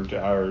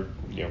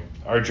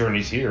our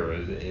journeys here.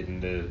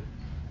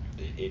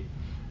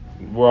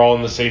 We're all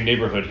in the same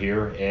neighborhood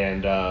here,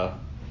 and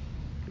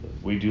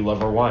we do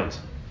love our wines.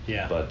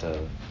 Yeah. But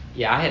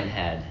Yeah,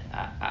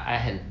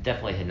 I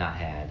definitely had not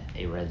had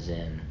a red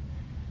Zin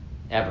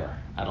ever.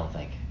 I don't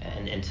think,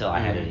 until I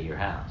had it at your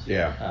house.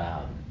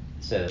 Yeah.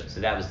 So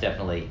that was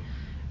definitely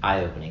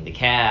eye-opening. The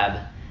cab,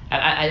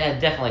 I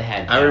definitely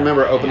had. I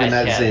remember opening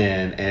that cab.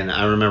 Zin, and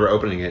I remember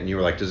opening it, and you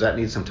were like, "Does that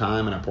need some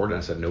time?" And I poured it,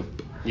 and I said,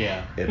 "Nope."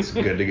 Yeah. It's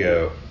good to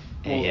go.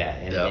 Yeah,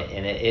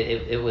 and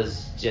it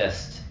was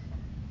just,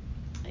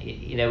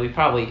 we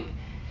probably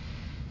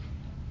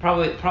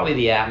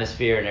the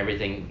atmosphere and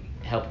everything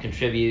helped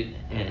contribute,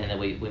 and then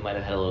we might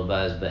have had a little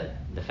buzz, but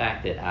the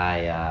fact that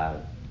I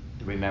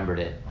remembered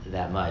it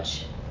that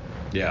much,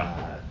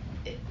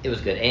 it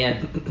was good.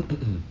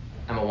 And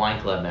I'm a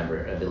wine club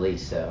member at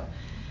Belize, so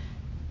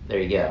there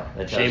you go.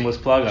 Shameless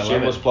plug. I love it.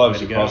 Shameless plugs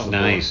Way to across go. the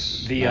board.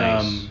 Nice. The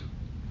nice.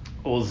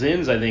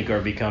 Zins, I think, are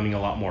becoming a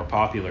lot more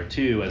popular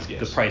too, as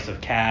the price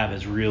of cab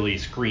has really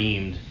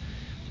screamed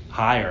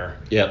higher.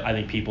 Yep. I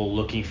think people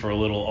looking for a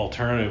little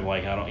alternative,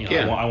 like I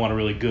Yeah. I want a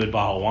really good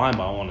bottle of wine,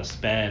 but I want to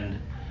spend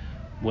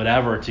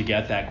whatever to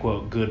get that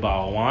quote good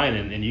bottle of wine,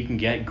 and you can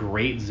get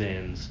great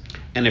Zins.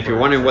 And if you're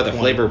wondering what the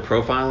 20. flavor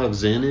profile of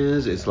Zin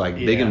is, it's like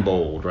big and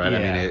bold, right? Yeah.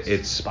 I mean,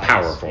 it's Spice.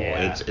 powerful.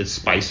 Yeah. It's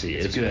spicy.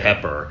 It's good.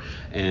 pepper.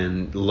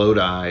 And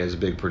Lodi is a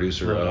big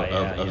producer Lodi,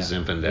 of yeah.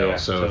 Zinfandel. Yeah,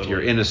 so totally. if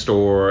you're in a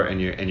store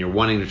and you're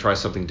wanting to try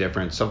something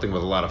different, something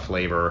with a lot of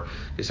flavor,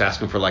 just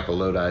ask them for like a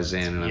Lodi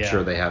Zin, and I'm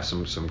sure they have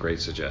some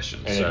great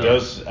suggestions. And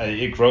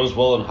it grows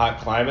well in hot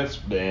climates,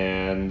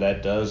 and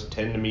that does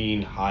tend to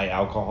mean high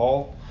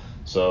alcohol.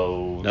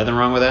 So nothing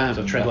wrong with that.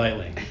 So tread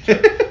lightly.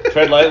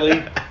 tread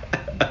lightly.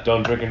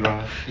 Don't drink and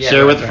drive. Yeah,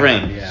 Share with a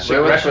friend. Yeah.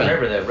 Share with a Russian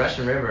friend. River, though.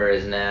 Russian River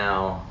is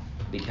now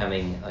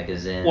becoming like a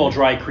Zin. Well,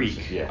 Dry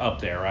Creek Yeah. up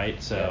there,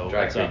 right? So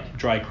Dry it's Creek.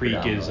 Dry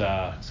Creek is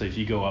so if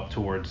you go up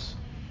towards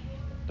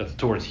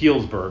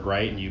Healdsburg,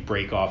 right, and you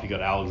break off, you go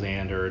to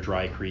Alexander,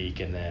 Dry Creek,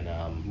 and then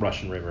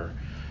Russian River,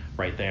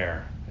 right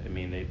there. I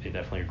mean, they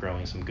definitely are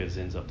growing some good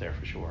Zins up there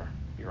for sure.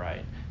 You're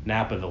right.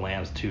 Napa, the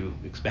land's too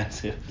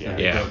expensive. So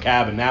you go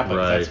cab in Napa,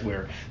 'cause that's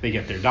where they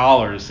get their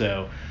dollars.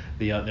 So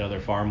the other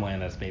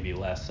farmland that's maybe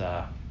less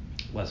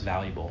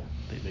valuable,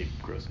 they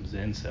grow some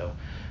Zins. So,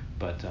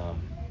 but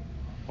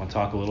want to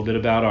talk a little bit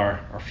about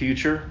our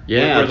future?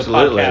 Yeah, where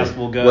absolutely. the podcast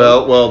will go?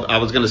 Well, I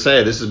was going to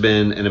say this has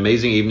been an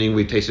amazing evening.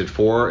 We've tasted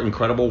 4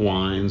 incredible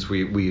wines.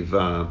 We've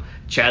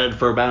chatted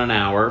for about an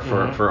hour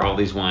for all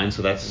these wines,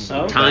 so that's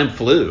time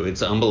flew.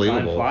 It's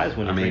unbelievable. Time flies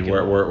when you're drinking.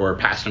 We're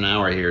past an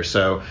hour here,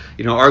 so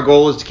our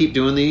goal is to keep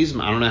doing these.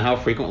 I don't know how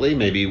frequently,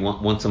 maybe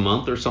once a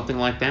month or something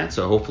like that.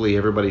 So hopefully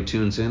everybody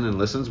tunes in and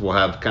listens. We'll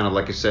have kind of,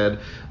 like I said,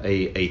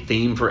 a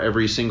theme for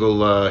every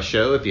single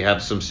show. If you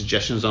have some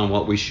suggestions on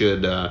what we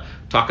should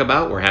talk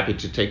about, we're happy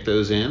to take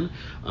those in.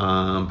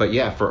 But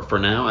yeah, for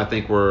now, I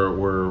think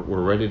we're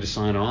ready to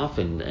sign off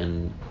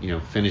and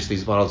finish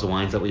these bottles of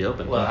wines that we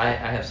opened. Well, I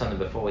have something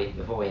before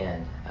we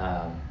end.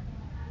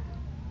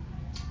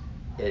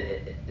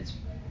 It's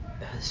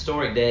a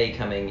historic day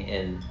coming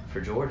in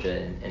for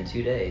Georgia in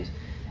 2 days.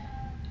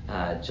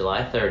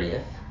 July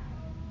 30th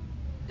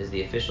is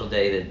the official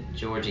day that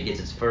Georgia gets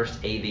its first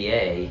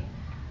AVA,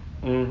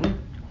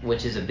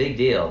 which is a big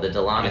deal, the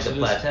Dahlonega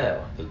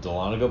Plateau. The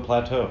Dahlonega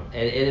Plateau.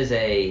 And it is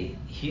a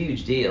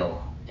huge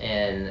deal,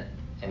 and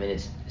I mean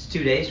it's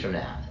 2 days from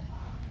now.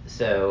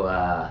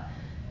 So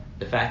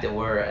the fact that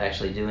we're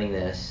actually doing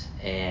this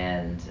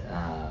and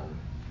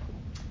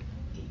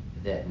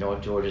that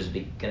North Georgia is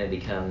going to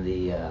become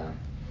the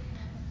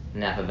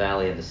Napa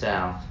Valley of the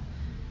South.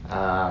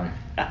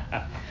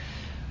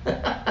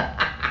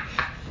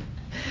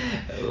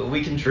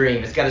 We can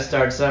dream. It's got to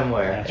start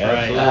somewhere. That's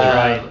right.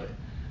 That's right.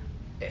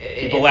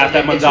 People laughed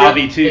at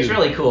Mondavi too. It's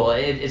really cool.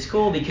 It's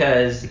cool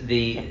because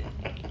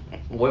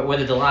where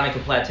the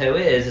Dahlonega Plateau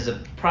is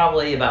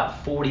probably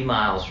about 40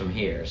 miles from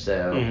here.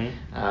 So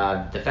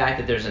the fact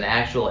that there's an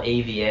actual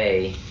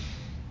AVA,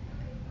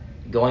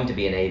 going to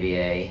be an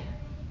AVA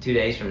 2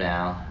 days from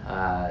now,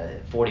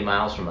 40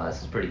 miles from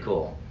us is pretty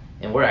cool.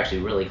 And we're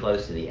actually really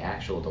close to the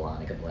actual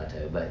Dahlonega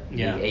Plateau, but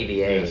the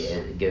AVA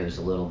it goes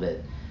a little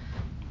bit.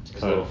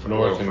 It's a little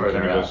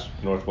further up.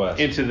 Northwest.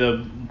 Into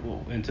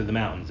the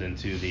mountains,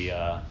 into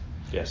the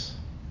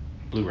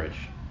Blue Ridge,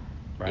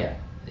 right?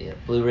 Yeah.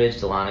 Blue Ridge,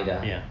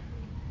 Dahlonega. Yeah.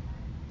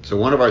 So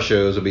one of our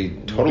shows will be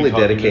totally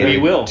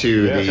dedicated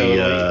to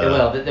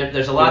the.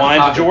 There's a lot the wines to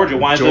talk of Georgia,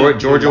 about.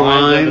 Georgia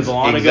wines,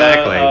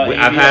 exactly.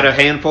 I've had a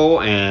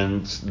handful,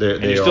 and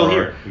you're still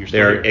here.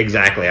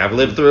 Exactly. I've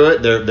lived through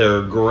it.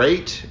 They're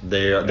great.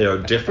 They are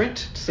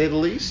different, to say the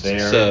least.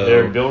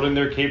 They're building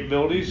their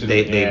capabilities.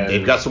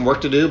 They've got some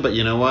work to do, but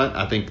you know what?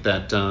 I think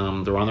that they're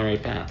on the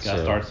right path. Got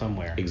to start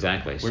somewhere.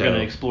 Exactly. We're going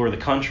to explore the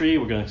country.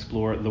 We're going to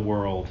explore the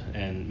world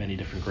and many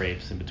different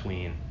grapes in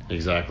between.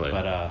 Exactly.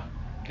 But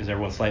is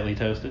everyone slightly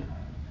toasted?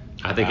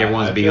 I think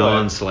everyone's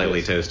beyond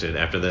slightly toasted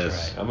after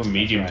this. Right. I'm a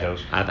medium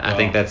toast. I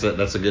think that's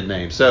a good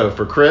name. So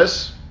for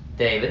Chris,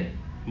 David,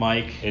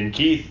 Mike, and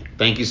Keith.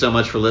 Thank you so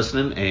much for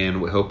listening,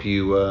 and we hope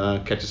you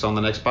catch us on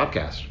the next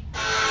podcast.